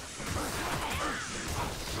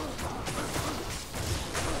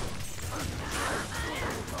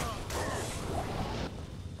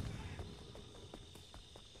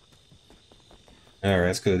 Alright,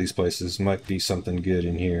 let's go to these places. Might be something good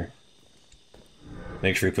in here.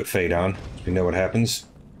 Make sure we put Fade on, so we know what happens.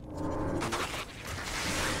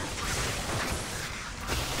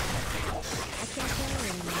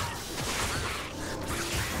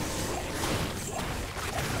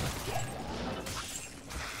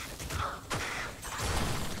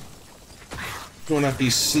 You will not be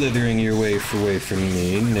slithering your way away from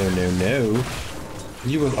me. No, no, no.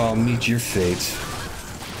 You will all meet your fate.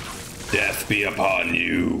 Death be upon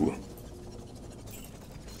you.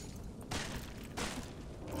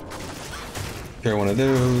 Throw one of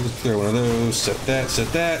those, throw one of those, set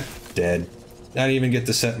that. Dead. I didn't even get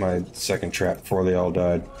to set my second trap before they all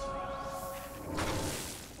died.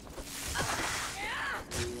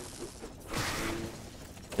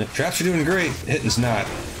 The traps are doing great. Hitting's not.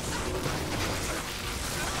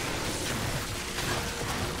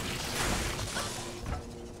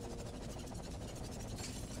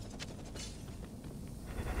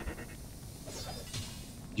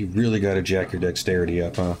 You really gotta jack your dexterity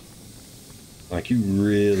up, huh? Like, you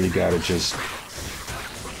really gotta just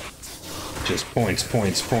points.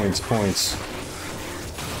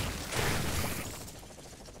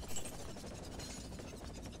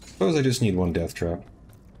 Suppose I just need one death trap.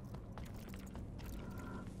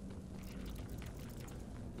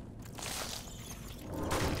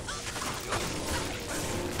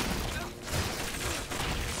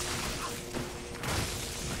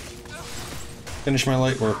 Finish my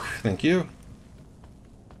light work, thank you.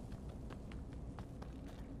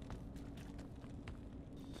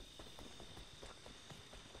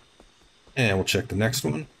 And we'll check the next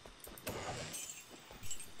one.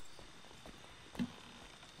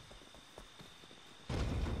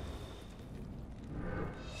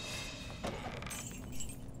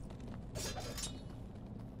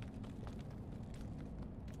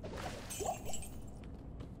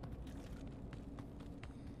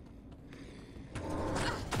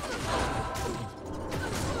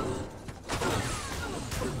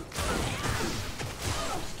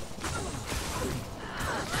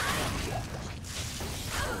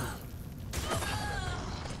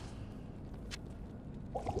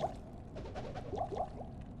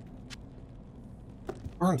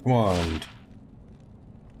 Burnt Wand.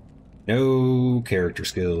 No character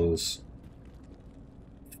skills.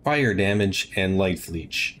 Fire damage and life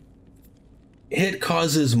leech. Hit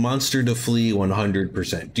causes monster to flee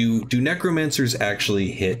 100%. Do necromancers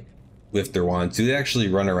actually hit with their wands? Do they actually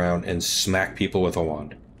run around and smack people with a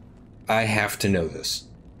wand? I have to know this.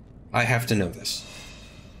 I have to know this.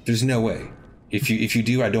 There's no way. If you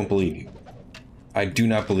do, I don't believe you. I do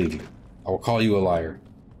not believe you. I will call you a liar.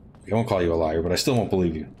 I won't call you a liar, but I still won't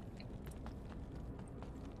believe you.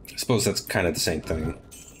 I suppose that's kind of the same thing.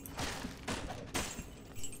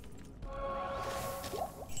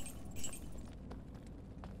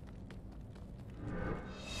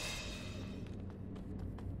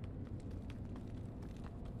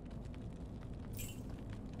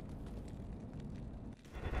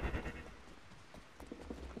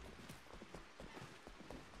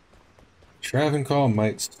 Travencall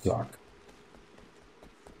might suck.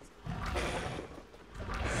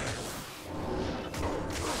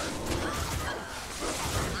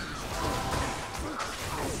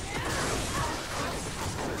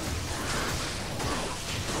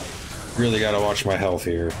 Really gotta watch my health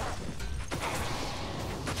here.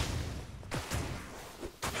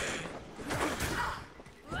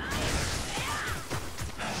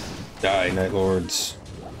 Die, Night Lords.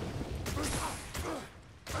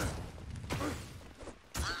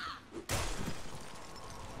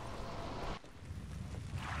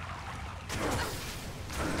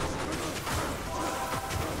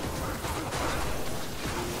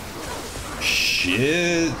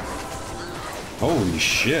 shit. Holy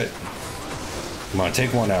shit. Come on,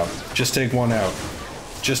 take one out. Just take one out.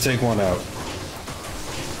 Just take one out.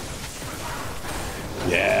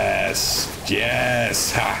 Yes.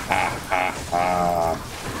 Yes. Ha ha ha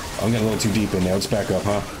ha. I'm getting a little too deep in there. Let's back up,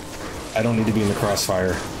 huh? I don't need to be in the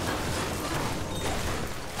crossfire.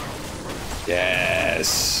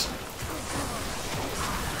 Yes.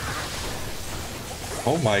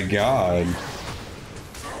 Oh my god.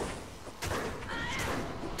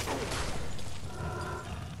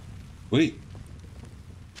 Wait.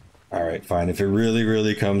 Alright, fine. If it really,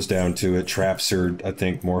 really comes down to it, traps are, I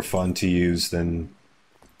think, more fun to use than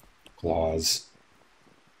claws.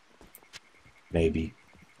 Maybe.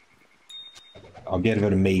 I'll give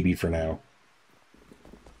it a maybe for now.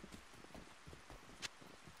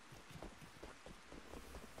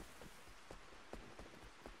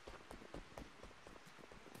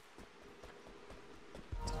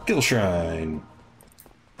 Skill Shrine.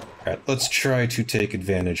 Alright, let's try to take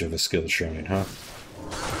advantage of a skill shrine, huh?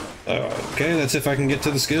 Okay, that's if I can get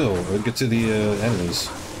to the skill, or get to the enemies.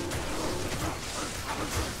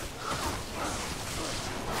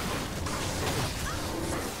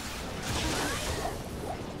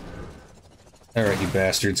 Alright, you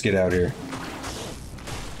bastards, get out here.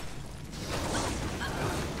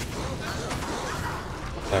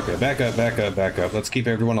 Okay, back up, back up, back up. Let's keep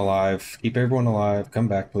everyone alive. Keep everyone alive. Come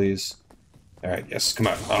back, please. Alright, yes, come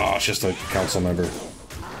on. Oh, it's just a council member.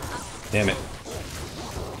 Damn it.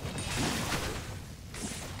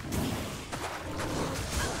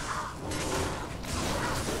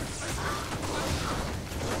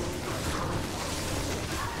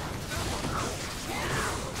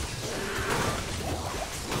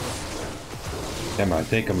 Come on,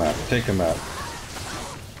 take him out. Take him out.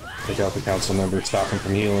 Take out the council member. Stop him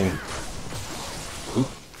from healing. Oop,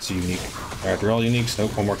 it's a unique. Alright, they're all uniques.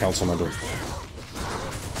 Nope, one more council member.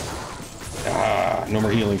 Ah, no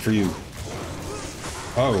more healing for you.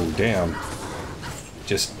 Oh, damn.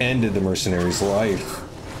 Just ended the mercenary's life.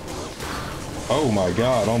 Oh my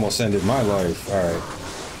god, almost ended my life. Alright.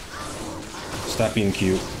 Stop being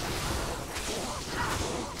cute.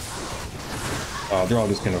 Oh, they're all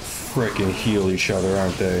just gonna frickin' heal each other,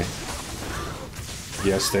 aren't they?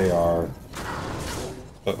 Yes, they are.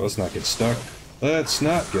 But let's not get stuck. Let's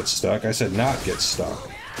not get stuck. I said not get stuck.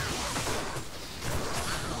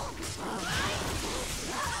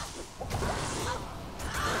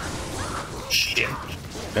 Shit.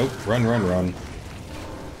 Nope. Run, run, run.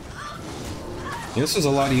 Yeah, this is a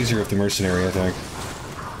lot easier with the mercenary, I think.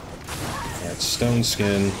 Alright, stone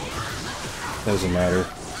skin. Doesn't matter.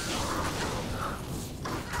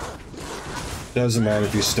 Doesn't matter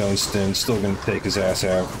if he's stone skin, still gonna take his ass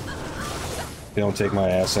out. They don't take my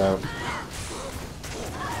ass out.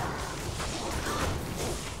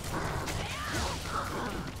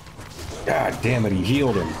 God damn it, he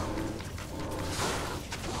healed him.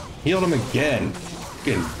 Healed him again.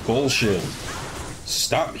 Fucking bullshit.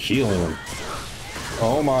 Stop healing him.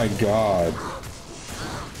 Oh my god.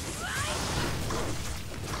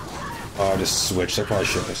 Oh, I just switched. I probably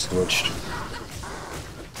shouldn't have switched.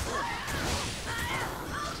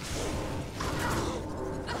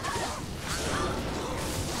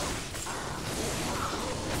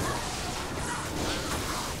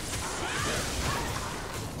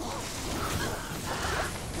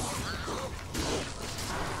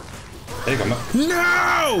 Take him up.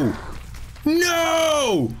 No!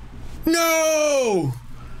 No! No!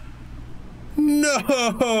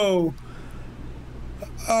 No!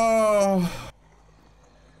 Oh.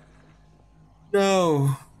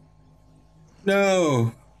 No.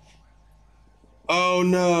 No. Oh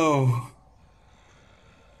no.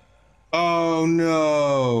 Oh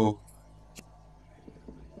no.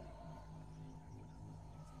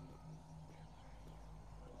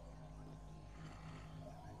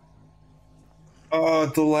 Oh,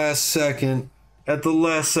 at the last second. At the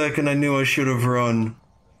last second, I knew I should have run.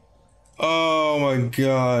 Oh my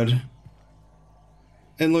god.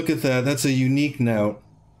 And look at that. That's a unique note.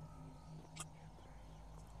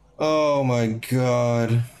 Oh my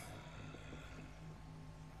god.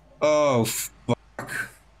 Oh,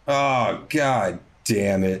 fuck. Oh, god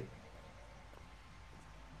damn it.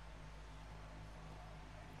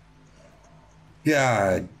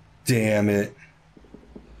 God damn it.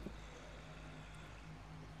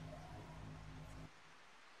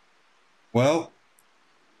 Well,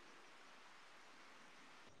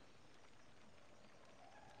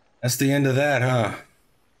 that's the end of that, huh?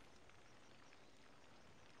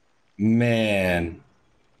 Man.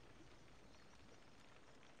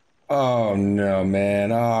 Oh no,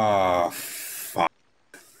 man. Oh, fuck.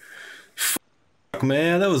 Fuck Fuck,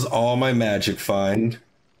 man, that was all my magic find.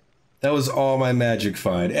 That was all my magic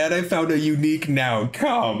find. And I found a unique noun.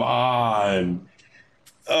 Come on.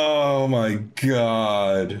 Oh my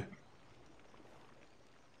god.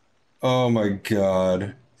 Oh my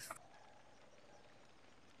god.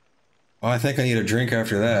 Oh, I think I need a drink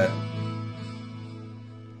after that.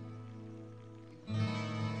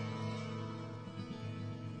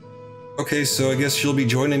 Okay, so I guess she'll be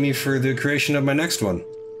joining me for the creation of my next one.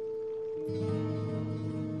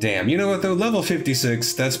 Damn, you know what though? Level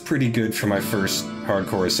 56, that's pretty good for my first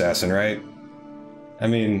hardcore assassin, right? I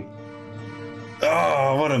mean...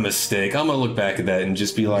 Oh, what a mistake. I'm gonna look back at that and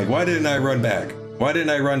just be like, why didn't I run back? Why didn't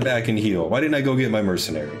I run back and heal? Why didn't I go get my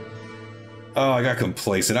mercenary? Oh, I got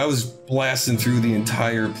complacent. I was blasting through the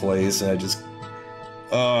entire place and I just...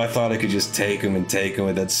 Oh, I thought I could just take him, and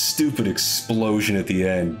that stupid explosion at the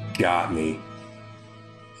end got me.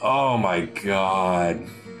 Oh my god.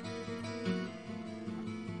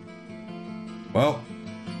 Well,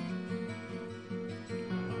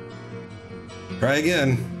 try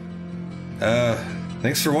again.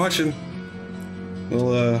 Thanks for watching.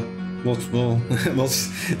 We'll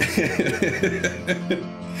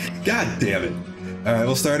God damn it. Alright,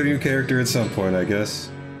 we'll start a new character at some point, I guess.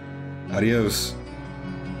 Adios.